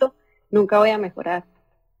producto, nunca voy a mejorar.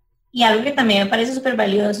 Y algo que también me parece súper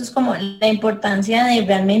valioso es como la importancia de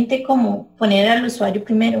realmente como poner al usuario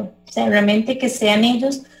primero. O sea, realmente que sean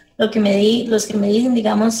ellos los que me dicen,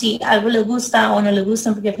 digamos, si algo les gusta o no les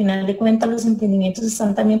gusta, porque al final de cuentas los entendimientos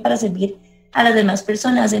están también para servir a las demás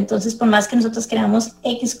personas. Entonces, por más que nosotros queramos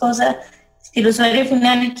X cosa, si el usuario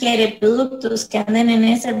final quiere productos que anden en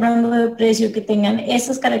ese rango de precio, que tengan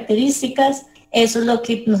esas características, eso es lo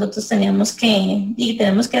que nosotros tenemos que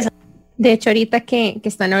hacer. De hecho, ahorita que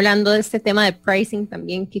están hablando de este tema de pricing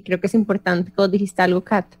también, que creo que es importante, que vos dijiste algo,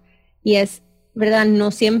 Kat, y es, ¿verdad?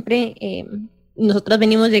 No siempre, nosotros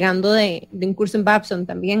venimos llegando de un curso en Babson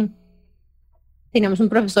también. Teníamos un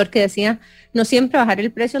profesor que decía, no siempre bajar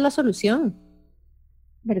el precio es la solución,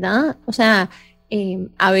 ¿verdad? O sea,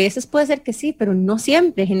 a veces puede ser que sí, pero no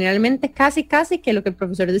siempre. Generalmente casi que lo que el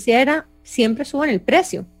profesor decía era, siempre suban el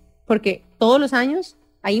precio, porque todos los años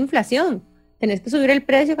hay inflación. Tenés que subir el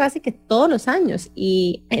precio casi que todos los años,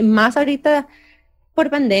 y más ahorita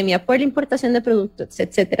por pandemia, por la importación de productos,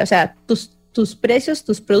 etcétera. O sea, tus precios,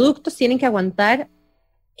 tus productos tienen que aguantar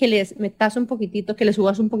que les metas un poquitito, que les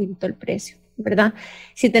subas un poquitito el precio, ¿verdad?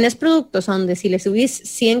 Si tenés productos donde si le subís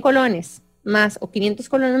 100 colones más o 500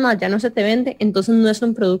 colones más ya no se te vende, entonces no es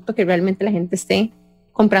un producto que realmente la gente esté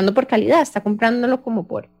comprando por calidad, está comprándolo como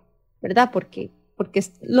por, ¿verdad? Porque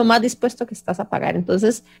es lo más dispuesto que estás a pagar.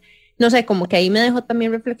 Entonces, no sé, como que ahí me dejó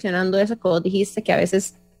también reflexionando eso que vos dijiste, que a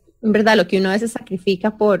veces, en verdad, lo que uno a veces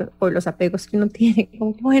sacrifica por los apegos que uno tiene,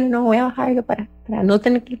 como que, bueno, no voy a bajarlo para no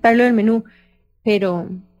tener que quitarlo del menú, pero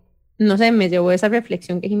no sé, me llevó esa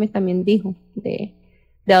reflexión que Jimé también dijo, de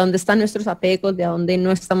a dónde están nuestros apegos, de a dónde no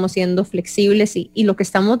estamos siendo flexibles y lo que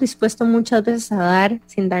estamos dispuestos muchas veces a dar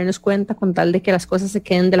sin darnos cuenta, con tal de que las cosas se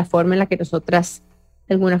queden de la forma en la que nosotras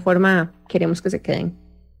de alguna forma queremos que se queden.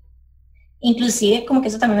 Inclusive como que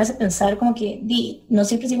eso también me hace pensar como que no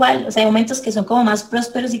siempre es igual. O sea, hay momentos que son como más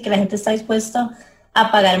prósperos y que la gente está dispuesta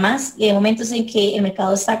a pagar más, y hay momentos en que el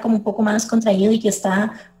mercado está como un poco más contraído y que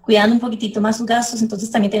está cuidando un poquitito más sus gastos. Entonces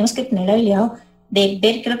también tenemos que tener la habilidad de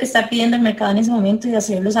ver qué es lo que está pidiendo el mercado en ese momento y de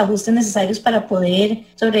hacer los ajustes necesarios para poder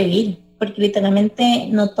sobrevivir, porque literalmente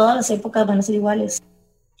no todas las épocas van a ser iguales.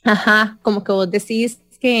 Ajá, como que vos decís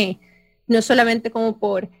que no solamente como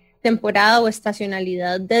por temporada o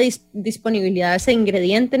estacionalidad de disponibilidad de ese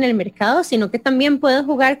ingrediente en el mercado, sino que también puedes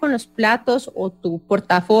jugar con los platos o tu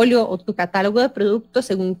portafolio o tu catálogo de productos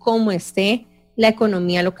según cómo esté la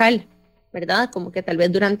economía local, ¿verdad? Como que tal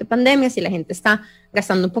vez durante pandemia, si la gente está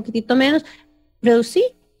gastando un poquitito menos, reducir,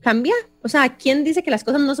 cambiar. O sea, ¿quién dice que las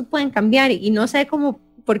cosas no se pueden cambiar? Y no sé cómo,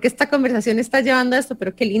 por qué esta conversación está llevando a esto,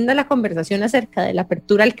 pero qué linda la conversación acerca de la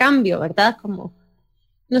apertura al cambio, ¿verdad? Como,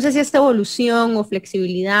 no sé si es evolución o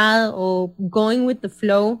flexibilidad o going with the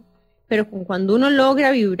flow, pero cuando uno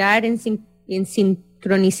logra vibrar en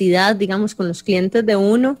sincronicidad, digamos, con los clientes de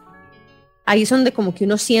uno, ahí es donde como que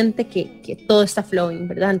uno siente que todo está flowing,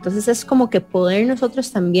 ¿verdad? Entonces es como que poder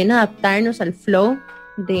nosotros también adaptarnos al flow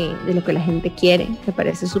de lo que la gente quiere, me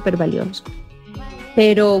parece súper valioso.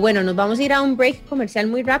 Pero bueno, nos vamos a ir a un break comercial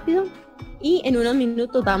muy rápido y en unos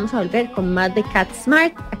minutos vamos a volver con más de Cat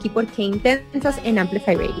Smart aquí por Qué Intensas en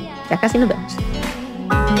Amplify Radio. Ya casi nos vemos.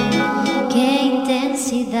 Qué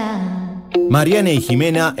intensidad. Mariana y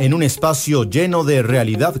Jimena en un espacio lleno de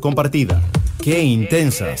realidad compartida. Qué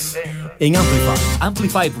intensas. En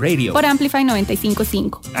Amplify Radio. Por Amplify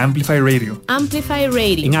 95.5. Amplify Radio. Amplify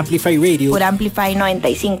Radio. En Amplify Radio. Por Amplify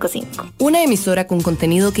 95.5. Una emisora con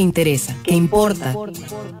contenido que interesa, que importa.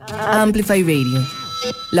 Amplify Radio.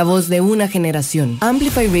 La voz de una generación.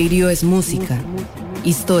 Amplify Radio es música,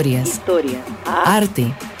 historias,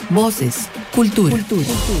 arte, voces, cultura.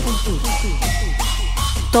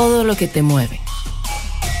 Todo lo que te mueve.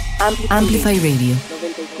 Amplify Radio.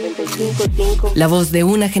 La voz de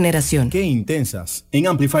una generación. Qué intensas. En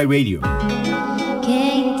Amplify Radio.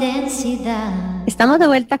 Qué intensidad. Estamos de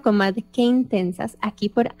vuelta con más de Qué Intensas aquí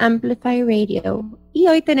por Amplify Radio. Y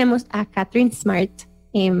hoy tenemos a Catherine Smart,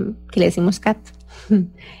 que le decimos Kat.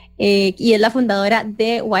 Y es la fundadora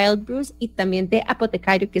de Wild Brews y también de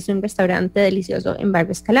Apotecario, que es un restaurante delicioso en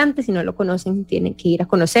Barrio Escalante. Si no lo conocen, tienen que ir a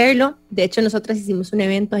conocerlo. De hecho, nosotras hicimos un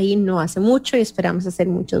evento ahí no hace mucho y esperamos hacer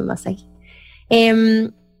muchos más ahí.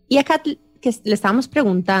 Y acá que le estábamos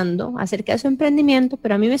preguntando acerca de su emprendimiento,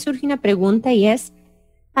 pero a mí me surge una pregunta y es,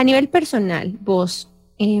 a nivel personal, vos,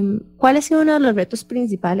 ¿cuál ha sido uno de los retos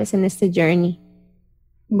principales en este journey?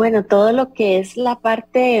 Bueno, todo lo que es la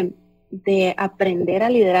parte de aprender a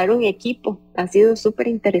liderar un equipo ha sido súper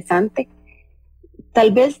interesante.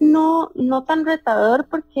 Tal vez no tan retador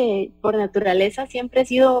porque por naturaleza siempre he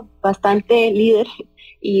sido bastante líder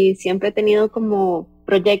y siempre he tenido como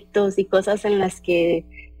proyectos y cosas en las que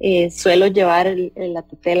suelo llevar la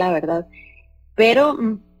tutela, ¿verdad? Pero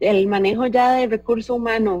el manejo ya de recurso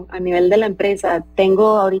humano a nivel de la empresa,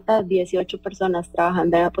 tengo ahorita 18 personas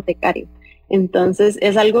trabajando en Apotecario. Entonces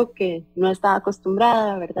es algo que no estaba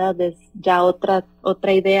acostumbrada, ¿verdad? Es ya otra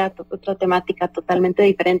idea, otra temática totalmente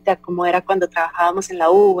diferente a como era cuando trabajábamos en la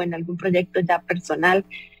U o en algún proyecto ya personal.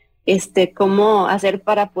 Cómo hacer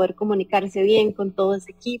para poder comunicarse bien con todo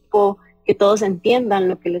ese equipo, que todos entiendan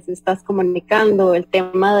lo que les estás comunicando, el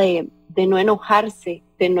tema de no enojarse,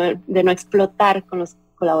 de no explotar con los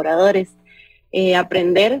colaboradores,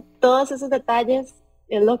 aprender todos esos detalles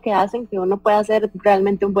es lo que hacen que uno pueda ser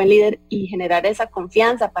realmente un buen líder y generar esa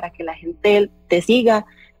confianza para que la gente te siga,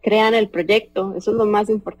 crean el proyecto. Eso es lo más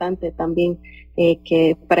importante también,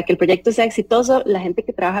 que para que el proyecto sea exitoso, la gente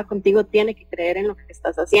que trabaja contigo tiene que creer en lo que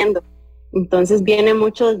estás haciendo. Entonces viene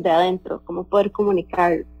mucho desde adentro, cómo poder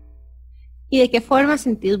comunicar. ¿Y de qué forma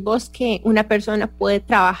sentís vos que una persona puede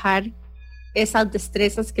trabajar esas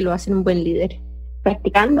destrezas que lo hacen un buen líder?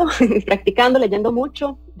 Practicando, leyendo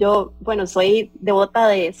mucho. Yo, soy devota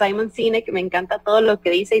de Simon Sinek, que me encanta todo lo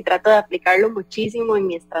que dice y trato de aplicarlo muchísimo en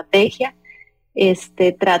mi estrategia.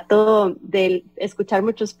 Trato de escuchar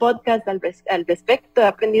muchos podcasts al respecto. He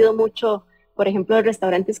aprendido mucho, por ejemplo, de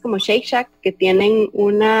restaurantes como Shake Shack, que tienen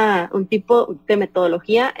un tipo de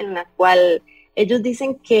metodología en la cual ellos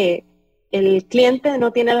dicen que el cliente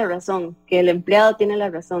no tiene la razón, que el empleado tiene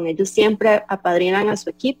la razón. Ellos siempre apadrinan a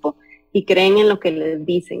su equipo y creen en lo que les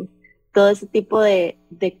dicen. Todo ese tipo de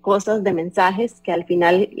cosas, de mensajes que al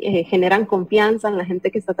final generan confianza en la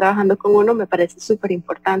gente que está trabajando con uno, me parece súper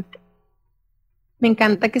importante. Me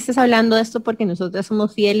encanta que estés hablando de esto porque nosotros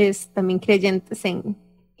somos fieles, también creyentes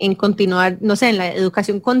en continuar, en la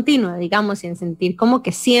educación continua, digamos, y en sentir como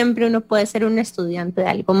que siempre uno puede ser un estudiante de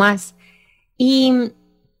algo más. Y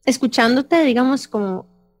escuchándote, digamos, como,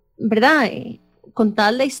 ¿verdad?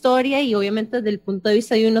 Contar la historia y obviamente desde el punto de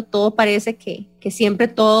vista de uno todo parece que siempre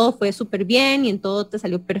todo fue súper bien y en todo te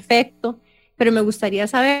salió perfecto, pero me gustaría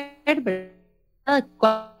saber, ¿verdad?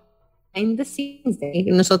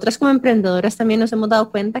 Nosotras como emprendedoras también nos hemos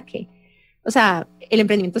dado cuenta que, el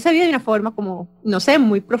emprendimiento se vive de una forma como,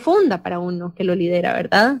 muy profunda para uno que lo lidera,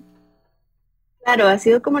 ¿verdad? Claro, ha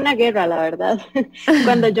sido como una guerra, la verdad.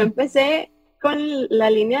 Cuando yo empecé con la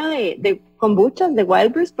línea de kombuchas de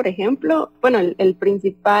Wild Brews, por ejemplo, el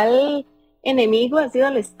principal enemigo ha sido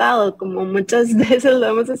el Estado, como muchas veces lo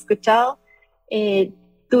hemos escuchado.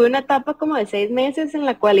 Tuve una etapa como de 6 meses en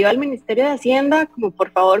la cual iba al Ministerio de Hacienda, como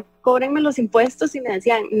por favor, cóbrenme los impuestos, y me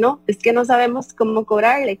decían, no, es que no sabemos cómo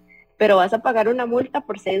cobrarle. pero vas a pagar una multa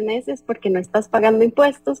por 6 meses porque no estás pagando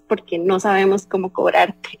impuestos, porque no sabemos cómo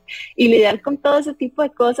cobrarte. Y lidiar con todo ese tipo de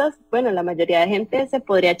cosas, bueno, la mayoría de gente se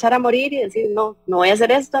podría echar a morir y decir, no voy a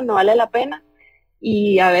hacer esto, no vale la pena.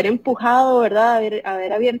 Y haber empujado, ¿verdad?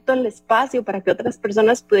 Haber abierto el espacio para que otras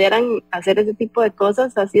personas pudieran hacer ese tipo de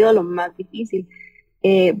cosas ha sido lo más difícil.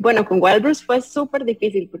 Bueno, con Wild Brews fue súper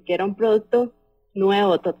difícil porque era un producto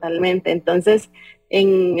nuevo totalmente. Entonces,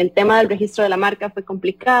 en el tema del registro de la marca fue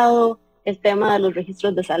complicado, el tema de los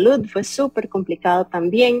registros de salud fue súper complicado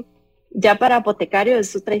también. Ya para Apotecario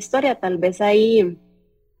es otra historia, tal vez ahí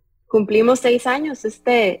cumplimos 6 años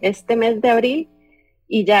este mes de abril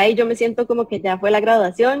y ya ahí yo me siento como que ya fue la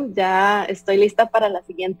graduación, ya estoy lista para la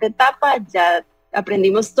siguiente etapa, ya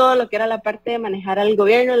aprendimos todo lo que era la parte de manejar al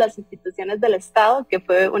gobierno, las instituciones del Estado, que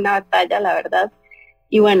fue una batalla, la verdad.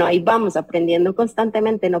 Y bueno, ahí vamos aprendiendo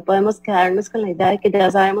constantemente, no podemos quedarnos con la idea de que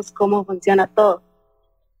ya sabemos cómo funciona todo.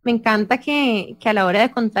 Me encanta que a la hora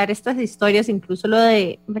de contar estas historias, incluso lo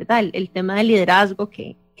de, ¿verdad? El tema del liderazgo,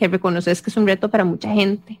 que reconoces que es un reto para mucha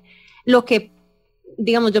gente. Lo que,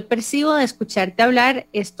 digamos, yo percibo de escucharte hablar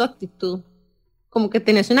es tu actitud. Como que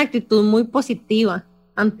tenés una actitud muy positiva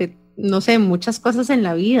ante, no sé, muchas cosas en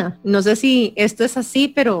la vida. No sé si esto es así,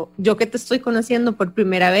 pero yo que te estoy conociendo por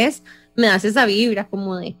primera vez, me das esa vibra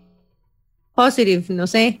como de positive, no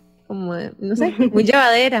sé, como de, no sé, muy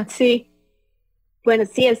llevadera. Sí. Bueno,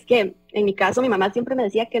 sí, es que en mi caso mi mamá siempre me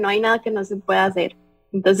decía que no hay nada que no se pueda hacer.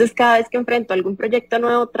 Entonces cada vez que enfrento algún proyecto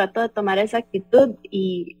nuevo trato de tomar esa actitud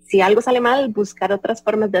y si algo sale mal, buscar otras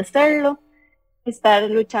formas de hacerlo, estar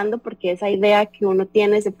luchando porque esa idea que uno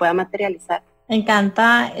tiene se pueda materializar. Me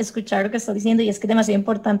encanta escuchar lo que estás diciendo y es que es demasiado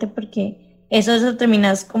importante porque eso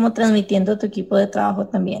terminas como transmitiendo a tu equipo de trabajo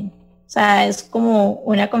también. O sea, es como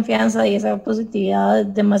una confianza y esa positividad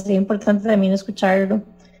es demasiado importante también escucharlo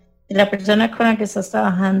de la persona con la que estás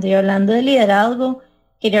trabajando. Y hablando de liderazgo,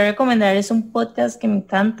 quería recomendarles un podcast que me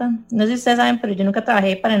encanta. No sé si ustedes saben, pero yo nunca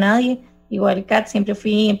trabajé para nadie. Igual Kat, siempre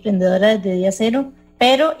fui emprendedora desde día cero.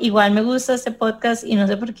 Pero igual me gusta este podcast y no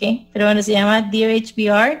sé por qué. Pero bueno, se llama Dear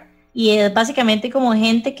HBR y es básicamente como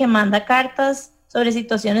gente que manda cartas sobre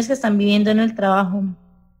situaciones que están viviendo en el trabajo.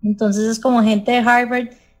 Entonces es como gente de Harvard,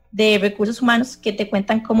 de recursos humanos, que te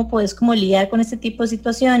cuentan cómo puedes como lidiar con este tipo de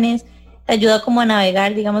situaciones, te ayuda como a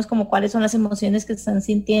navegar, digamos, como cuáles son las emociones que están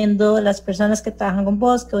sintiendo las personas que trabajan con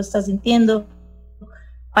vos, que vos estás sintiendo,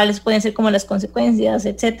 cuáles pueden ser como las consecuencias,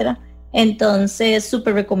 etcétera. Entonces,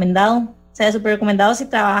 súper recomendado. O sea, súper recomendado si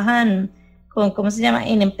trabajan con, ¿cómo se llama?,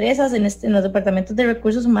 en empresas, en los departamentos de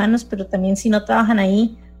recursos humanos, pero también si no trabajan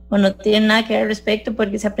ahí o no tienen nada que ver al respecto,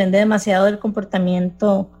 porque se aprende demasiado del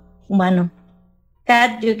comportamiento humano.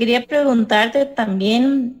 Kat, yo quería preguntarte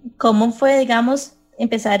también cómo fue, digamos,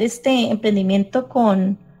 empezar este emprendimiento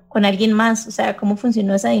con alguien más, o sea, cómo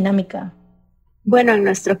funcionó esa dinámica. Bueno, en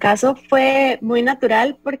nuestro caso fue muy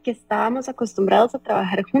natural porque estábamos acostumbrados a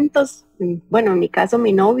trabajar juntos. Bueno, en mi caso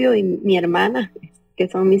mi novio y mi hermana, que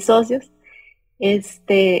son mis socios,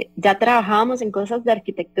 ya trabajábamos en cosas de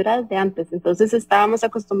arquitectura desde antes, entonces estábamos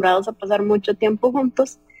acostumbrados a pasar mucho tiempo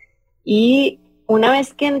juntos y una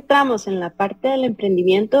vez que entramos en la parte del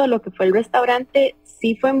emprendimiento de lo que fue el restaurante,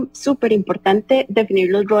 sí fue súper importante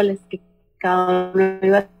definir los roles que cada uno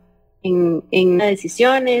iba en las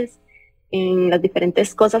decisiones, en las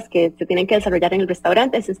diferentes cosas que se tienen que desarrollar en el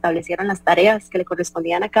restaurante, se establecieron las tareas que le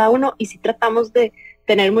correspondían a cada uno y sí tratamos de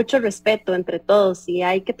tener mucho respeto entre todos. Si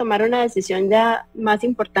hay que tomar una decisión ya más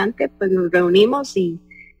importante, pues nos reunimos y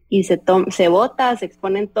se vota, se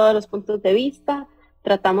exponen todos los puntos de vista.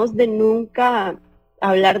 Tratamos de nunca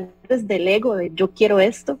hablar desde el ego de yo quiero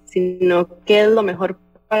esto, sino qué es lo mejor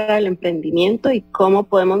para el emprendimiento y cómo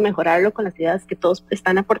podemos mejorarlo con las ideas que todos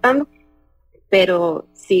están aportando. Pero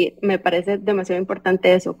sí, me parece demasiado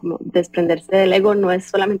importante eso, como desprenderse del ego. No es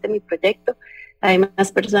solamente mi proyecto, hay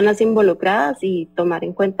más personas involucradas y tomar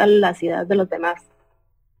en cuenta las ideas de los demás.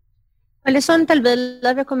 ¿Cuáles son tal vez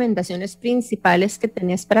las recomendaciones principales que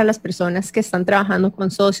tenés para las personas que están trabajando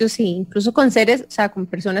con socios e incluso con seres, o sea, con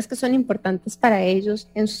personas que son importantes para ellos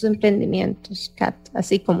en sus emprendimientos, Kat?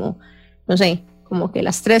 Así como, no sé, como que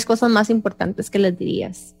las 3 cosas más importantes que les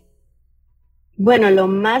dirías. Bueno, lo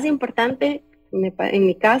más importante en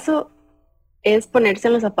mi caso es ponerse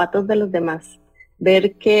en los zapatos de los demás,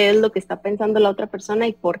 ver qué es lo que está pensando la otra persona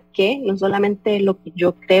y por qué, no solamente lo que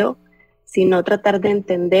yo creo, sino tratar de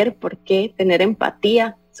entender por qué, tener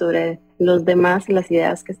empatía sobre los demás y las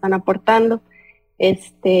ideas que están aportando.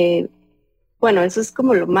 Bueno, eso es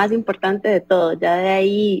como lo más importante de todo. Ya de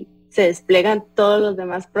ahí se despliegan todos los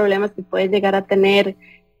demás problemas que puede llegar a tener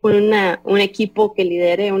un equipo que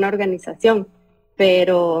lidere una organización.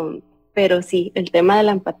 Pero pero sí, el tema de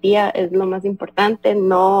la empatía es lo más importante,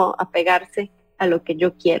 no apegarse a lo que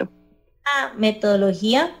yo quiero.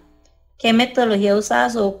 Metodología. ¿Qué metodología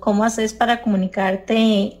usas o cómo haces para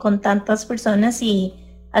comunicarte con tantas personas y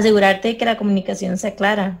asegurarte de que la comunicación sea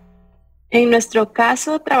clara? En nuestro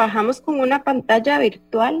caso, trabajamos con una pantalla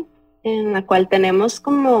virtual en la cual tenemos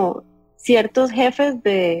como ciertos jefes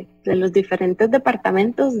de los diferentes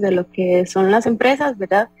departamentos de lo que son las empresas,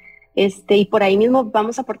 ¿verdad? Y por ahí mismo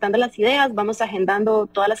vamos aportando las ideas, vamos agendando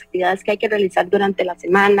todas las actividades que hay que realizar durante la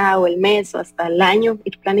semana o el mes o hasta el año,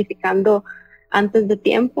 ir planificando antes de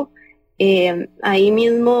tiempo. Ahí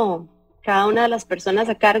mismo cada una de las personas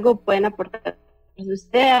a cargo pueden aportar sus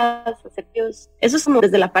ideas, eso es como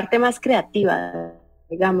desde la parte más creativa,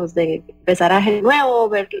 digamos, de empezar a de nuevo,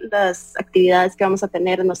 ver las actividades que vamos a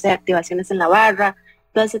tener, no sé, activaciones en la barra,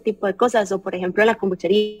 todo ese tipo de cosas, o por ejemplo en la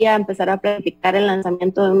kombuchería, empezar a planificar el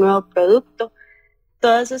lanzamiento de un nuevo producto.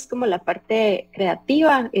 Todo eso es como la parte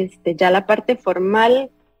creativa. Ya la parte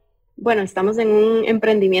formal, bueno, estamos en un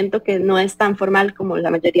emprendimiento que no es tan formal como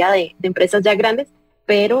la mayoría de empresas ya grandes,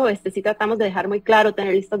 pero sí tratamos de dejar muy claro,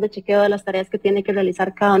 tener listas de chequeo de las tareas que tiene que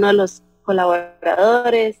realizar cada uno de los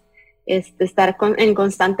colaboradores, estar en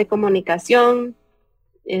constante comunicación,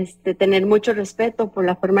 tener mucho respeto por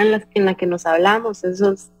la forma en la que nos hablamos,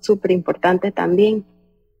 eso es súper importante también.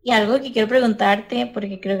 Y algo que quiero preguntarte,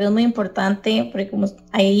 porque creo que es muy importante, porque como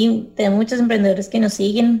tenemos muchos emprendedores que nos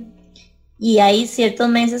siguen, y hay ciertos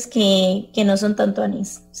meses que no son tan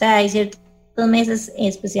tuanis. O sea, hay ciertos meses,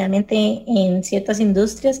 especialmente en ciertas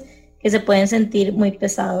industrias, que se pueden sentir muy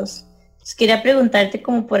pesados. Entonces, quería preguntarte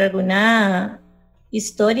como por alguna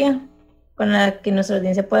historia con la que nuestra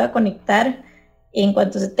audiencia pueda conectar en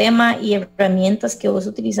cuanto a ese tema y herramientas que vos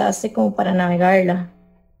utilizaste como para navegarla.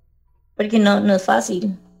 Porque no es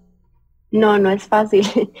fácil. No es fácil.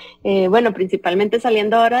 Bueno, principalmente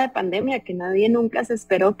saliendo ahora de pandemia, que nadie nunca se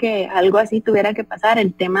esperó que algo así tuviera que pasar,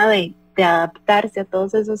 el tema de adaptarse a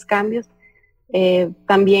todos esos cambios.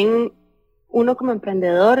 También uno como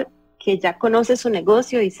emprendedor que ya conoce su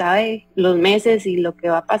negocio y sabe los meses y lo que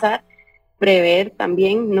va a pasar, prever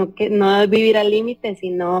también, no vivir al límite,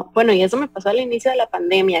 sino, bueno, y eso me pasó al inicio de la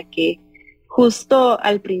pandemia, que justo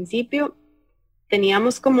al principio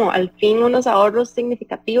teníamos como al fin unos ahorros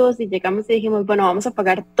significativos y llegamos y dijimos, bueno, vamos a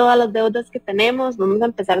pagar todas las deudas que tenemos, vamos a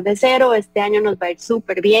empezar de cero, este año nos va a ir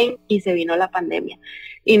súper bien, y se vino la pandemia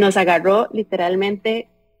y nos agarró literalmente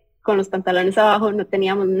con los pantalones abajo, no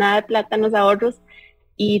teníamos nada de plata en los ahorros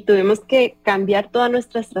y tuvimos que cambiar toda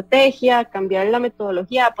nuestra estrategia, cambiar la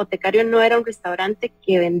metodología. Apotecario no era un restaurante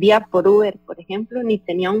que vendía por Uber, por ejemplo, ni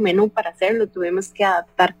tenía un menú para hacerlo, tuvimos que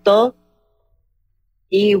adaptar todo.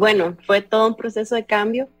 Y bueno, fue todo un proceso de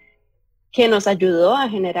cambio que nos ayudó a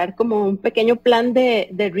generar como un pequeño plan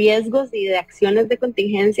de riesgos y de acciones de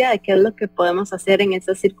contingencia de qué es lo que podemos hacer en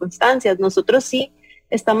esas circunstancias. Nosotros sí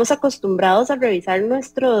estamos acostumbrados a revisar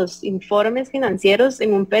nuestros informes financieros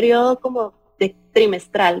en un periodo como de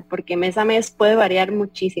trimestral, porque mes a mes puede variar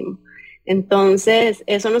muchísimo. Entonces,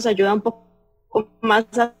 eso nos ayuda un poco más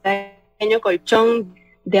a tener un pequeño colchón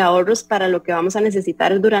de ahorros para lo que vamos a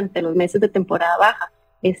necesitar durante los meses de temporada baja.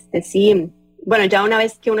 Sí, bueno, ya una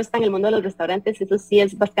vez que uno está en el mundo de los restaurantes, eso sí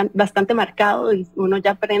es bastante marcado y uno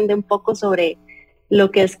ya aprende un poco sobre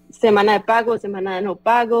lo que es semana de pago, semana de no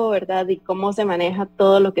pago, ¿verdad? Y cómo se maneja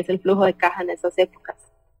todo lo que es el flujo de caja en esas épocas.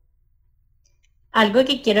 Algo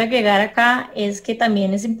que quiero agregar acá es que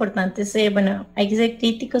también es importante hay que ser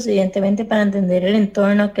críticos, evidentemente, para entender el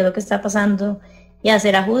entorno, qué es lo que está pasando y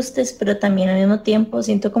hacer ajustes, pero también al mismo tiempo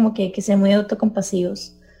siento como que hay que ser muy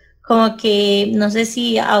autocompasivos. Como que, no sé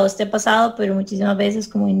si a vos te ha pasado, pero muchísimas veces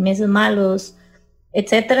como en meses malos,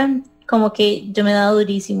 etcétera, como que yo me he dado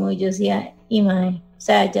durísimo y yo decía, o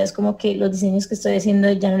sea, ya es como que los diseños que estoy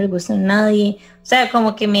haciendo ya no les gustan a nadie. O sea,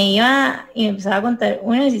 como que me iba y me empezaba a contar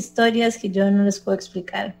unas historias que yo no les puedo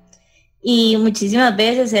explicar. Y muchísimas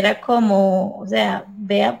veces era como, o sea,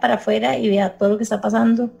 vea para afuera y vea todo lo que está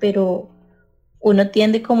pasando, pero uno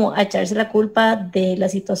tiende como a echarse la culpa de la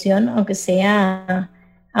situación, aunque sea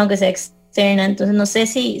externa. Entonces no sé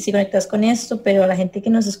si conectas con esto, pero a la gente que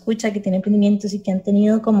nos escucha, que tiene emprendimientos y que han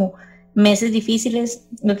tenido como meses difíciles,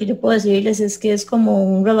 lo que yo puedo decirles es que es como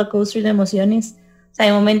un roller coaster de emociones. O sea,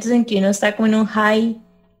 hay momentos en que uno está como en un high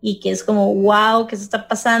y que es como, wow, ¿qué está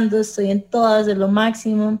pasando? Estoy en todas, de lo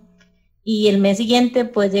máximo. Y el mes siguiente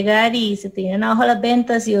puedes llegar y se te vienen abajo las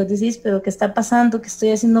ventas y vos decís, pero ¿qué está pasando? ¿Qué estoy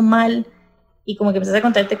haciendo mal? Y como que empiezas a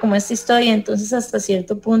contarte como esta historia. Entonces hasta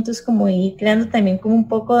cierto punto es como ir creando también como un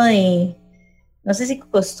poco de, no sé si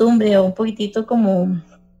costumbre o un poquitito como,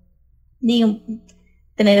 digo,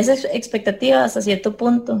 tener esa expectativa hasta cierto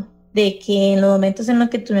punto. de que en los momentos en los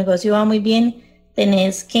que tu negocio va muy bien,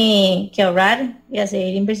 tenés que ahorrar y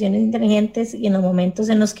hacer inversiones inteligentes, y en los momentos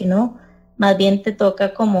en los que no, más bien te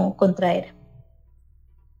toca como contraer.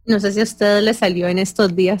 No sé si a ustedes les salió en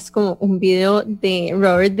estos días como un video de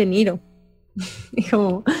Robert De Niro,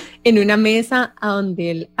 como en una mesa a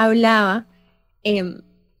donde él hablaba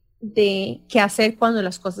de qué hacer cuando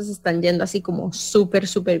las cosas están yendo así como súper,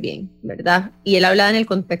 súper bien, ¿verdad? Y él hablaba en el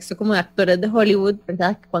contexto como de actores de Hollywood,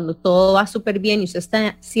 ¿verdad? Que cuando todo va súper bien y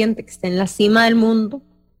usted siente que está en la cima del mundo,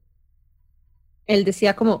 él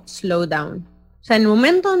decía como slow down. O sea, en el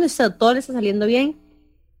momento donde todo le está saliendo bien,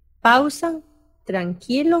 pausa,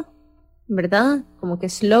 tranquilo, ¿verdad? Como que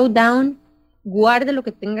slow down, guarde lo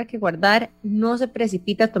que tenga que guardar, no se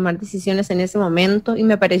precipita a tomar decisiones en ese momento, y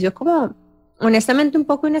me pareció como, honestamente, un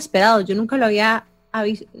poco inesperado. Yo nunca lo había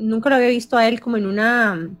visto a él como en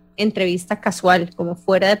una entrevista casual, como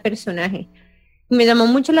fuera de personaje. Y me llamó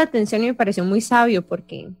mucho la atención y me pareció muy sabio,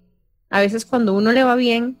 porque a veces cuando uno le va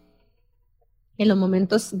bien, en los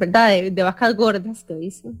momentos, ¿verdad?, de vacas gordas, que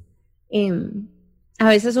dicen, a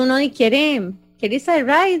veces uno quiere irse de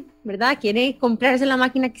ride, ¿verdad? Quiere comprarse la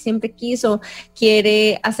máquina que siempre quiso,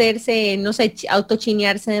 quiere hacerse, no sé,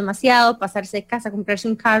 autochinearse demasiado, pasarse de casa, comprarse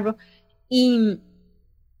un carro, y,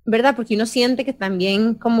 ¿verdad? Porque uno siente que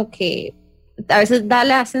también como que a veces da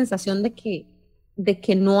la sensación de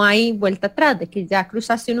que no hay vuelta atrás, de que ya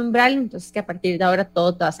cruzaste un umbral, entonces que a partir de ahora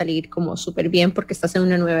todo te va a salir como súper bien porque estás en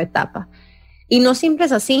una nueva etapa. Y no siempre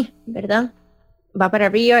es así, ¿verdad? Va para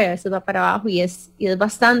arriba y a veces va para abajo, y es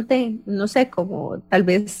bastante, no sé, como tal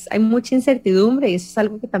vez hay mucha incertidumbre, y eso es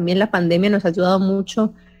algo que también la pandemia nos ha ayudado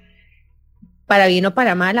mucho, para bien o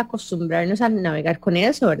para mal, acostumbrarnos a navegar con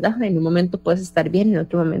eso, ¿verdad? En un momento puedes estar bien, en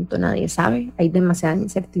otro momento nadie sabe, hay demasiada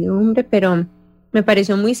incertidumbre, pero me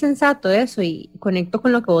pareció muy sensato eso, y conecto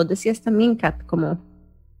con lo que vos decías también, Kat, como,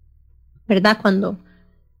 ¿verdad? Cuando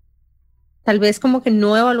tal vez como que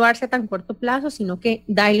no evaluarse a tan corto plazo, sino que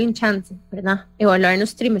darle un chance, ¿verdad?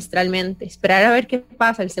 Evaluarnos trimestralmente, esperar a ver qué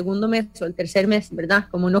pasa el segundo mes o el tercer mes, ¿verdad?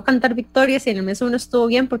 Como no cantar victorias si en el mes uno estuvo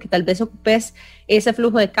bien, porque tal vez ocupes ese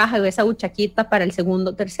flujo de caja o esa buchaquita para el segundo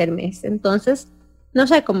o tercer mes. Entonces, no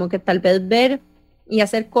sé, como que tal vez ver y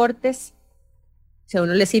hacer cortes, si a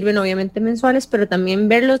uno le sirven obviamente mensuales, pero también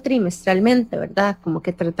verlo trimestralmente, ¿verdad? Como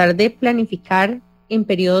que tratar de planificar en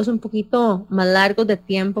periodos un poquito más largos de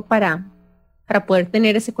tiempo para poder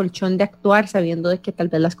tener ese colchón de actuar, sabiendo de que tal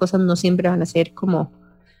vez las cosas no siempre van a ser como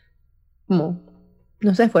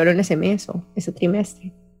no sé, fueron ese mes o ese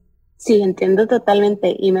trimestre. Sí, entiendo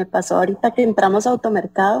totalmente. Y me pasó ahorita que entramos a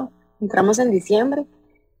Automercado, entramos en diciembre,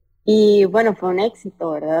 y bueno, fue un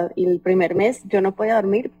éxito, ¿verdad? Y el primer mes yo no podía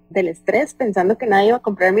dormir del estrés pensando que nadie iba a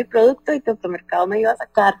comprar mi producto y que Automercado me iba a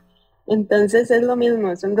sacar. Entonces es lo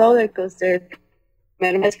mismo, es un roller coaster. El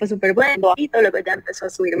primer mes fue súper bueno, luego ya empezó a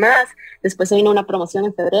subir más, después se vino una promoción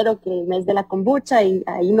en febrero, que el mes de la kombucha, y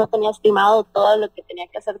ahí no tenía estimado todo lo que tenía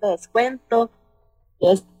que hacer de descuento.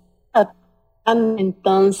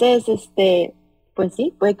 Entonces, pues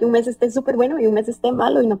sí, puede que un mes esté súper bueno y un mes esté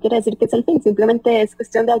malo, y no quiere decir que es el fin, simplemente es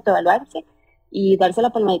cuestión de autoevaluarse y darse la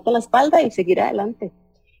palmadita en la espalda y seguir adelante.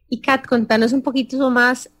 Y Kat, contanos un poquito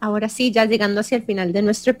más, ahora sí, ya llegando hacia el final de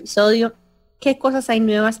nuestro episodio, ¿qué cosas hay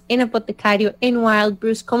nuevas en Apotecario, en Wild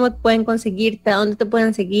Brews? ¿Cómo pueden conseguirte? ¿A dónde te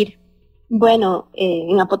pueden seguir? Bueno,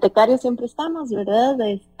 en Apotecario siempre estamos, ¿verdad?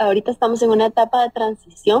 Ahorita estamos en una etapa de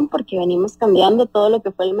transición porque venimos cambiando todo lo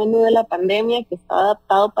que fue el menú de la pandemia, que estaba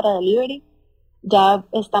adaptado para delivery. Ya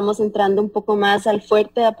estamos entrando un poco más al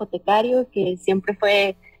fuerte de Apotecario, que siempre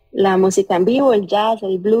fue la música en vivo, el jazz,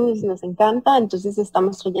 el blues, nos encanta. Entonces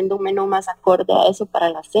estamos trayendo un menú más acorde a eso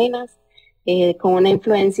para las cenas. Con una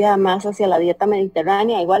influencia más hacia la dieta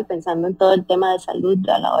mediterránea, igual pensando en todo el tema de salud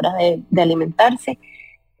a la hora de alimentarse.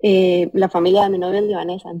 La familia de mi novia es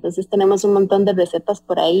libanesa, entonces tenemos un montón de recetas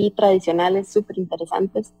por ahí tradicionales súper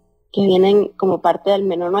interesantes que vienen como parte del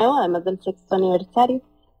menú nuevo, además del 6º aniversario.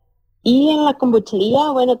 Y en la kombuchería,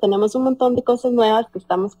 bueno, tenemos un montón de cosas nuevas que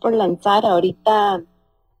estamos por lanzar. Ahorita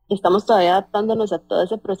estamos todavía adaptándonos a todo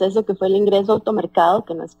ese proceso que fue el ingreso a Automercado,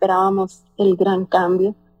 que no esperábamos el gran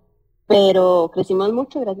cambio. Pero crecimos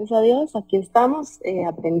mucho, gracias a Dios, aquí estamos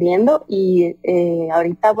aprendiendo, y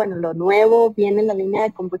ahorita, bueno, lo nuevo viene en la línea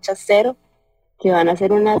de kombucha cero, que van a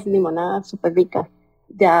ser unas limonadas súper ricas.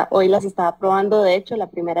 Ya hoy las estaba probando, de hecho, la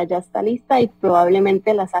primera ya está lista y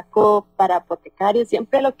probablemente la saco para Apotecario.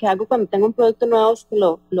 Siempre lo que hago cuando tengo un producto nuevo es que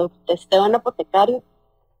lo testeo en Apotecario.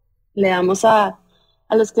 Le damos a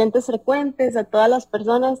los clientes frecuentes, a todas las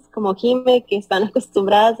personas como Jime, que están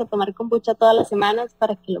acostumbradas a tomar kombucha todas las semanas,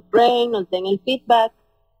 para que lo prueben, nos den el feedback.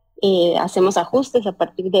 Hacemos ajustes a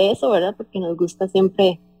partir de eso, ¿verdad? Porque nos gusta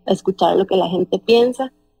siempre escuchar lo que la gente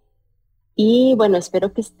piensa. Y bueno,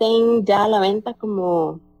 espero que estén ya a la venta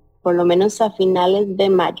como por lo menos a finales de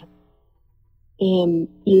mayo.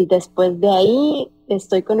 Y después de ahí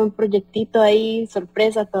estoy con un proyectito ahí,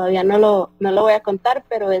 sorpresa, todavía no lo voy a contar,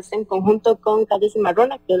 pero es en conjunto con Calle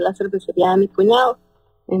Cimarrona, que es la cervecería de mi cuñado.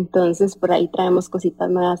 Entonces por ahí traemos cositas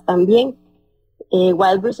nuevas también.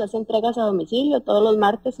 Wild Brews hace entregas a domicilio todos los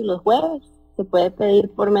martes y los jueves. Se puede pedir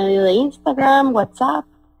por medio de Instagram, WhatsApp.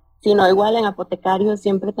 Si no, igual en Apotecario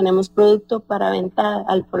siempre tenemos producto para venta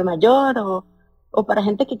al por mayor o para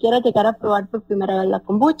gente que quiera llegar a probar por primera vez la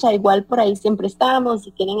kombucha. Igual por ahí siempre estamos.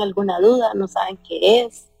 Si tienen alguna duda, no saben qué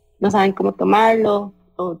es, no saben cómo tomarlo,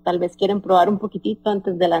 o tal vez quieren probar un poquitito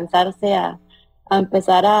antes de lanzarse a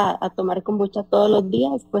empezar a tomar kombucha todos los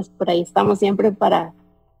días, pues por ahí estamos siempre para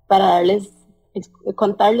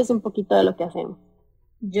contarles un poquito de lo que hacemos.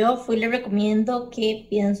 Yo les recomiendo que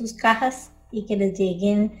pidan sus cajas y que les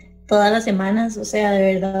lleguen todas las semanas. O sea,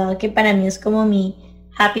 de verdad que para mí es como mi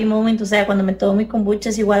happy moment. O sea, cuando me tomo mi kombucha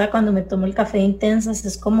es igual a cuando me tomo el café de Intensas.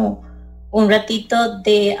 Es como un ratito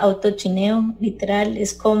de autochineo, literal.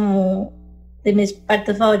 Es como de mis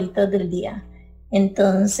partes favoritas del día.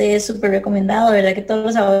 Entonces, súper recomendado. De verdad que todos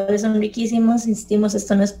los sabores son riquísimos. Insistimos,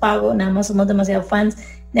 esto no es pago, nada más somos demasiado fans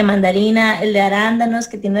de mandarina. El de arándanos,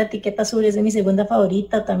 que tiene la etiqueta azul, es de mi segunda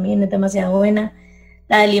favorita, también es demasiado buena.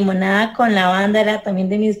 La de limonada con lavanda era también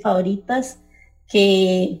de mis favoritas,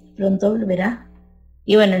 que pronto volverá.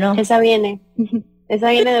 Y bueno, no. Esa viene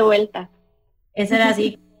de vuelta. Esa era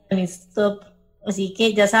así, mis top. Así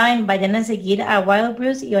que ya saben, vayan a seguir a Wild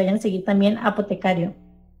Brews y vayan a seguir también a Apotecario.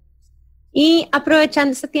 Y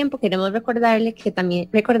aprovechando este tiempo, queremos recordarles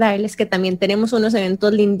que también tenemos unos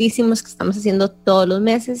eventos lindísimos que estamos haciendo todos los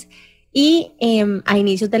meses. Y a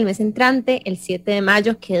inicios del mes entrante, el 7 de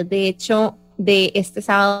mayo, que es de hecho de este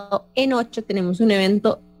sábado en 8, tenemos un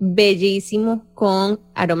evento bellísimo con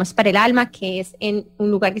Aromas para el Alma, que es en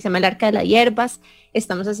un lugar que se llama el Arca de las Hierbas.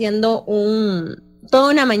 Estamos haciendo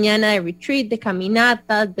toda una mañana de retreat, de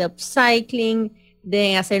caminatas, de upcycling,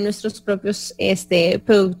 de hacer nuestros propios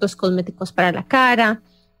productos cosméticos para la cara.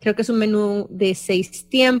 Creo que es un menú de 6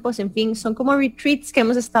 tiempos, en fin, son como retreats que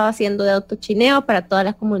hemos estado haciendo de autochineo para toda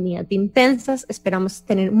la comunidad de Intensas. Esperamos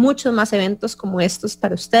tener muchos más eventos como estos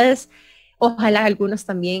para ustedes. Ojalá algunos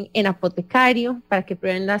también en Apotecario para que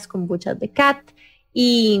prueben las kombuchas de Kat.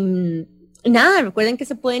 Y nada, recuerden que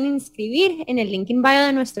se pueden inscribir en el link in bio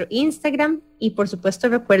de nuestro Instagram y por supuesto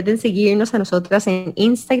recuerden seguirnos a nosotras en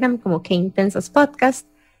Instagram como Que Intensas Podcast,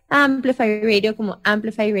 a Amplify Radio como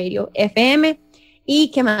Amplify Radio FM y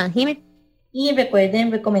 ¿qué más, Jimé? Y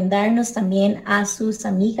recuerden recomendarnos también a sus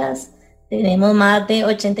amigas. Tenemos más de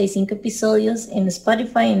 85 episodios en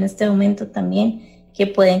Spotify en este momento también que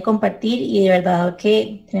pueden compartir y de verdad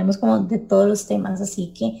que tenemos como de todos los temas,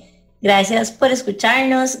 así que gracias por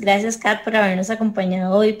escucharnos, gracias Kat por habernos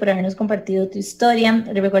acompañado hoy, por habernos compartido tu historia.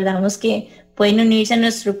 Les recordamos que pueden unirse a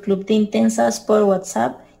nuestro club de Intensas por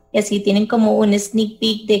WhatsApp y así tienen como un sneak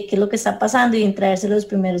peek de qué es lo que está pasando y entrarse los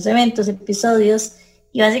primeros eventos, episodios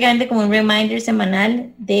y básicamente como un reminder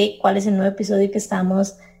semanal de cuál es el nuevo episodio que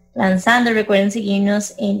estamos lanzando. Recuerden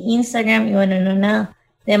seguirnos en Instagram y bueno, no nada.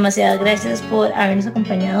 Demasiadas gracias por habernos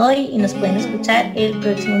acompañado hoy y nos pueden escuchar el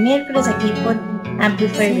próximo miércoles aquí por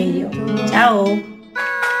Amplify Radio. Chao.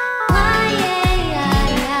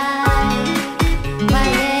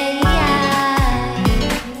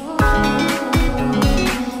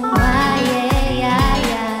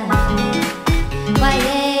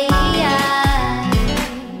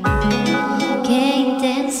 Qué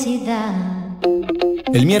intensidad.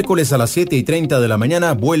 El miércoles a las 7:30 de la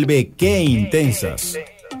mañana vuelve Qué Intensas,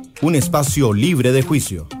 un espacio libre de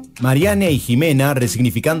juicio. Mariana y Jimena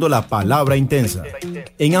resignificando la palabra intensa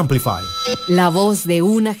en Amplify. La voz de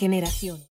una generación.